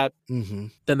something like that,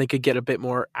 then they could get a bit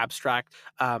more abstract.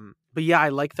 But yeah, I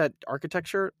like that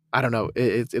architecture. I don't know.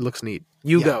 It looks neat.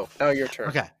 You go. Now your turn.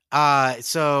 Okay.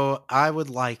 So I would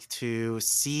like to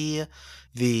see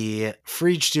the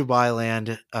Frege Dubai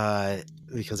Land,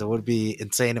 because it would be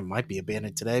insane. It might be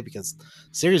abandoned today because the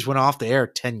series went off the air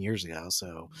 10 years ago.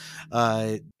 So,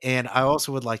 and I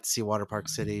also would like to see Water Park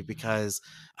City because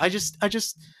I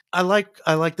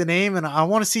like the name and I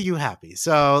want to see you happy.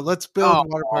 So let's build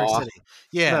Water Park Aw, City.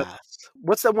 Yeah.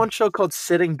 what's that one show called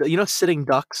Sitting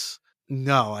Ducks?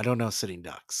 No, I don't know Sitting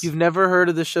Ducks. You've never heard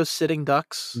of the show Sitting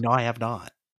Ducks? No, I have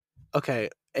not. Okay,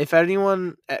 if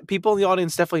anyone, people in the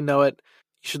audience definitely know it.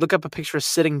 You should look up a picture of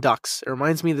Sitting Ducks. It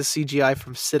reminds me of the CGI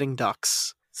from Sitting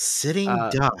Ducks. Sitting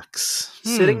Ducks.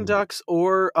 Sitting Ducks,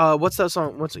 or what's that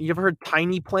song? You ever heard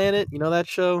Tiny Planet? You know that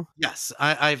show? Yes,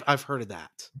 I've heard of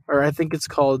that. Or I think it's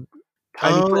called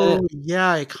Tiny Planet.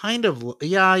 Yeah, it kind of.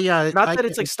 Yeah. Not that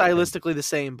it's like stylistically the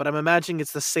same, but I'm imagining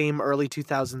it's the same early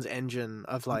 2000s engine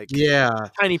of like. Yeah,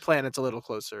 Tiny Planet's a little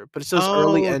closer, but it's those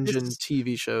early engine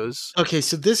TV shows. Okay,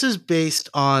 so this is based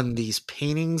on these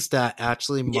paintings that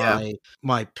actually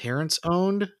my parents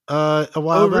owned a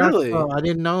while back. Really? Oh, I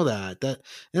didn't know that.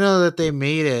 That they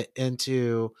made it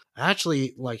into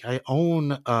actually like I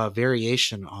own a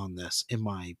variation on this in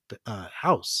my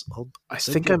house. I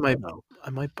think I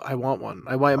want one.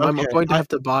 I'm going to have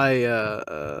to buy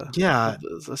a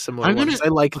similar one. I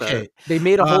like that. They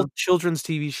made a whole children's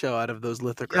TV show out of those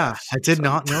lithographs. Yeah, I did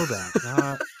not know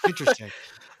that. Interesting.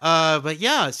 But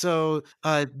yeah, so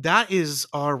that is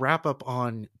our wrap up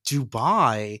on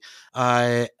Dubai.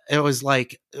 It was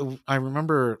like I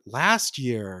remember last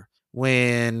year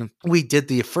when we did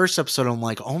the first episode. I'm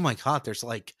like, oh my god, there's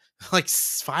like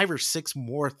 5 or 6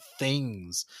 more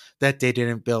things that they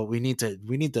didn't build. We need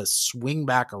to swing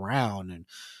back around and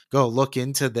go look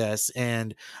into this.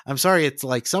 And I'm sorry, it's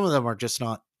like some of them are just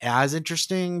not as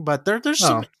interesting, but there's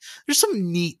some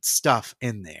neat stuff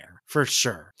in there for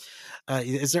sure.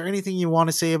 Is there anything you want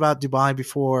to say about Dubai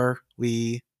before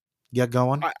we get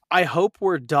going? I hope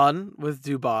we're done with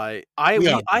Dubai.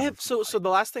 So the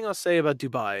last thing I'll say about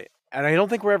Dubai, and I don't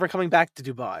think we're ever coming back to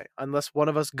Dubai unless one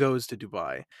of us goes to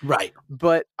Dubai. Right.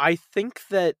 But I think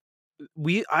that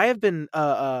I have been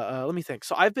let me think.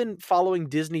 So I've been following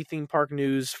Disney theme park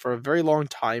news for a very long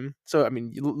time. So I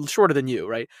mean, shorter than you,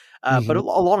 right? But a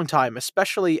long time,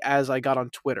 especially as I got on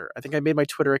Twitter. I think I made my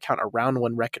Twitter account around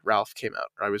when Wreck-It Ralph came out,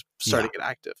 or I was starting to get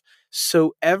active.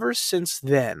 So ever since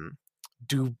then,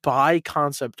 Dubai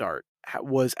concept art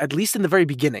was, at least in the very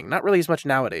beginning, not really as much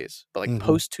nowadays, but like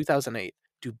post 2008.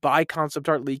 Dubai concept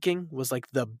art leaking was like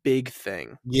the big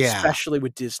thing, especially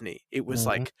with Disney. It was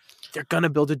like, they're going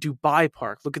to build a Dubai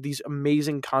park. Look at these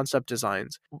amazing concept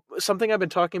designs. Something I've been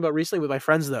talking about recently with my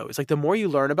friends, though, is like the more you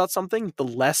learn about something, the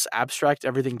less abstract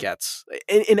everything gets.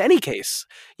 In any case,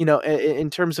 in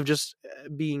terms of just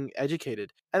being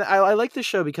educated. And I like this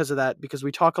show because of that, because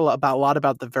we talk a lot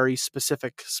about the very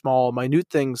specific, small, minute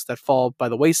things that fall by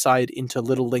the wayside into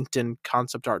little LinkedIn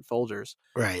concept art folders.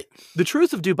 Right. The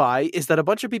truth of Dubai is that a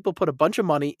bunch of people put a bunch of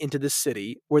money into this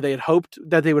city where they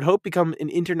would hope become an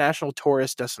international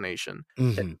tourist destination.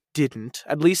 That didn't,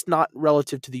 at least not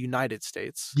relative to the United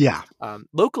States. Yeah.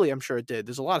 Locally, I'm sure it did.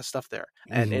 There's a lot of stuff there.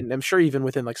 And I'm sure even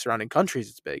within like surrounding countries,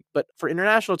 it's big. But for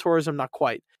international tourism, not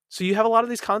quite. So you have a lot of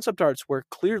these concept arts where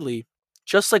clearly,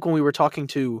 just like when we were talking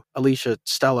to Alicia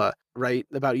Stella, right,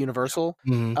 about Universal,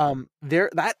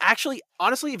 that actually,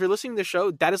 honestly, if you're listening to the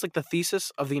show, that is like the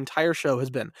thesis of the entire show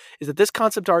is that this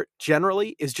concept art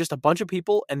generally is just a bunch of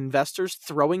people and investors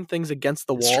throwing things against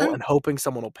the wall and hoping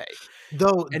someone will pay.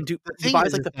 Though, and Dubai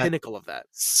is like the pinnacle of that.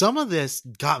 Some of this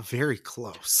got very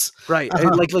close, right?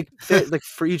 like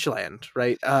Frege Land,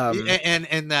 right?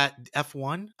 And that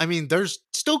F1. I mean, there's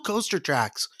still coaster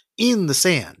tracks in the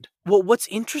sand. Well, what's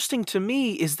interesting to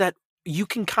me is that you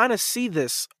can kind of see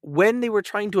this when they were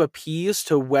trying to appease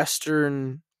to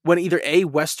when either A,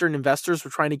 Western investors were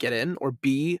trying to get in, or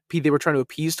B, they were trying to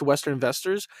appease to Western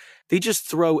investors. They just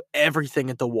throw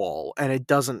everything at the wall, and it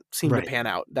doesn't seem to pan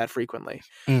out that frequently.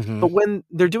 But when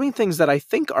they're doing things that I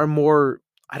think are more,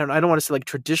 I don't want to say like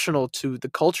traditional to the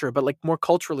culture, but like more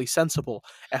culturally sensible.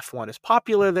 F1 is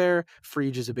popular there.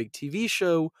 Frege is a big TV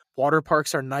show. Water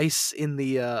parks are nice in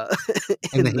the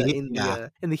in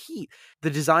the heat. The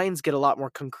designs get a lot more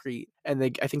concrete, and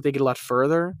I think they get a lot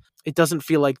further. It doesn't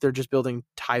feel like they're just building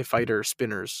TIE fighter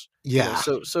spinners. Yeah.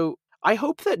 So I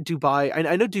hope that Dubai.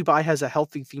 I know Dubai has a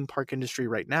healthy theme park industry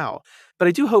right now, but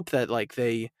I do hope that like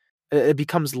it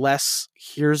becomes less.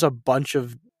 Here's a bunch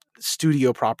of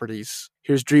studio properties.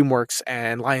 Here's DreamWorks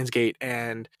and Lionsgate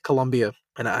and Columbia.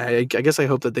 And I guess I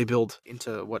hope that they build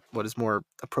into what is more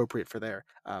appropriate for there.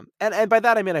 And by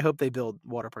that I mean I hope they build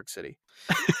Water Park City.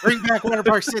 Bring back Water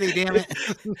Park City, damn it!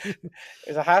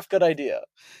 It's a half good idea.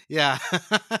 Yeah,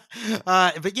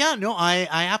 but yeah, no, I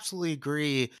absolutely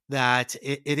agree that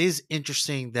it is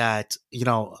interesting that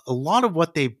a lot of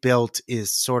what they built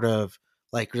is sort of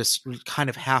like this kind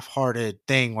of half-hearted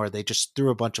thing where they just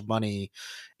threw a bunch of money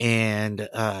and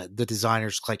the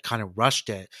designers like kind of rushed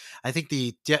it. I think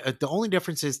the only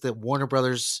difference is that Warner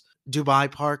Brothers Dubai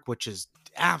Park, which is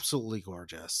absolutely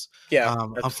gorgeous. Yeah.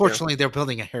 Unfortunately, they're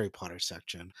building a Harry Potter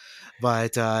section,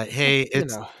 but hey,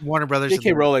 it's Warner Brothers.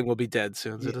 J.K. Rowling will be dead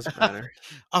soon, so it doesn't matter.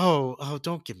 Oh,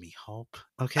 don't give me hope,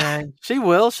 okay? She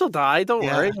will. She'll die. Don't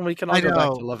worry. And we can all go back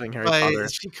to loving Harry Potter.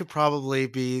 She could probably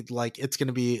be like, it's going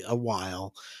to be a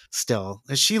while still.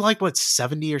 Is she like, what,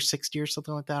 70 or 60 or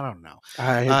something like that? I don't know.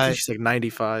 I think she's like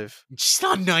 95. She's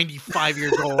not 95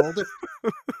 years old.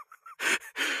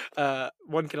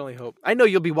 One can only hope. I know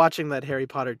you'll be watching that Harry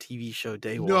Potter TV show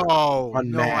day one.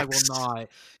 No, I will not.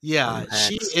 Yeah,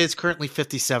 she is currently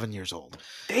 57 years old.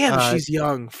 Damn, she's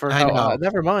young for how.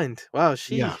 Never mind. Wow,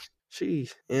 she. Yeah.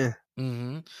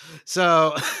 Mm-hmm.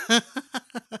 So, I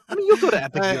mean, you'll go to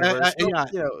Epic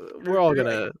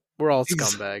Universe. We're all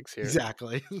scumbags here.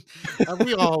 Exactly.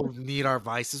 We all need our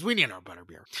vices. We need our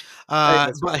butterbeer.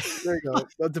 There you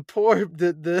go. The poor,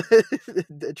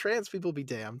 the trans people be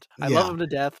damned. I love them to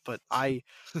death, but I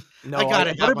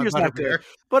gotta butterbeer's not good.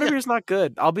 Butterbeer's not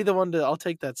good. I'll be the one I'll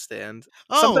take that stand.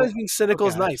 Sometimes being cynical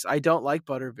is nice. I don't like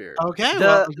butterbeer. Okay,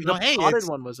 the potted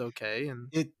one was okay, and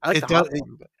I like the hot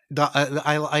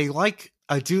one.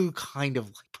 I do kind of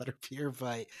like butterbeer,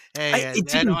 but hey, I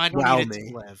don't need it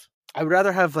to live. I would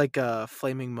rather have like a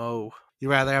Flaming Moe. You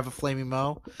rather have a Flaming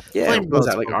Moe? Yeah, Flaming Moe's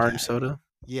that like orange soda?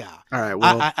 Yeah. All right.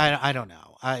 Well, I don't know.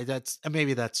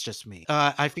 Maybe that's just me.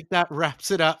 I think that wraps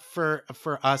it up for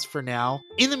us for now.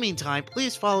 In the meantime,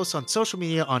 please follow us on social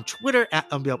media on Twitter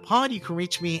 @UnbuiltPod. You can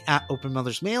reach me at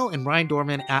OpenMothersMail and Ryan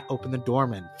Dorman at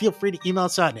OpenTheDorman. Feel free to email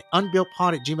us at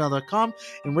unbuiltpod@gmail.com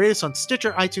and rate us on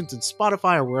Stitcher, iTunes, and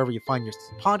Spotify or wherever you find your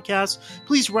podcasts.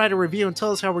 Please write a review and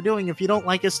tell us how we're doing. If you don't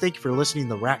like us, thank you for listening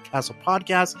to the Rat Castle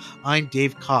Podcast. I'm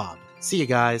Dave Cobb. See you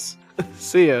guys.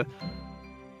 See ya.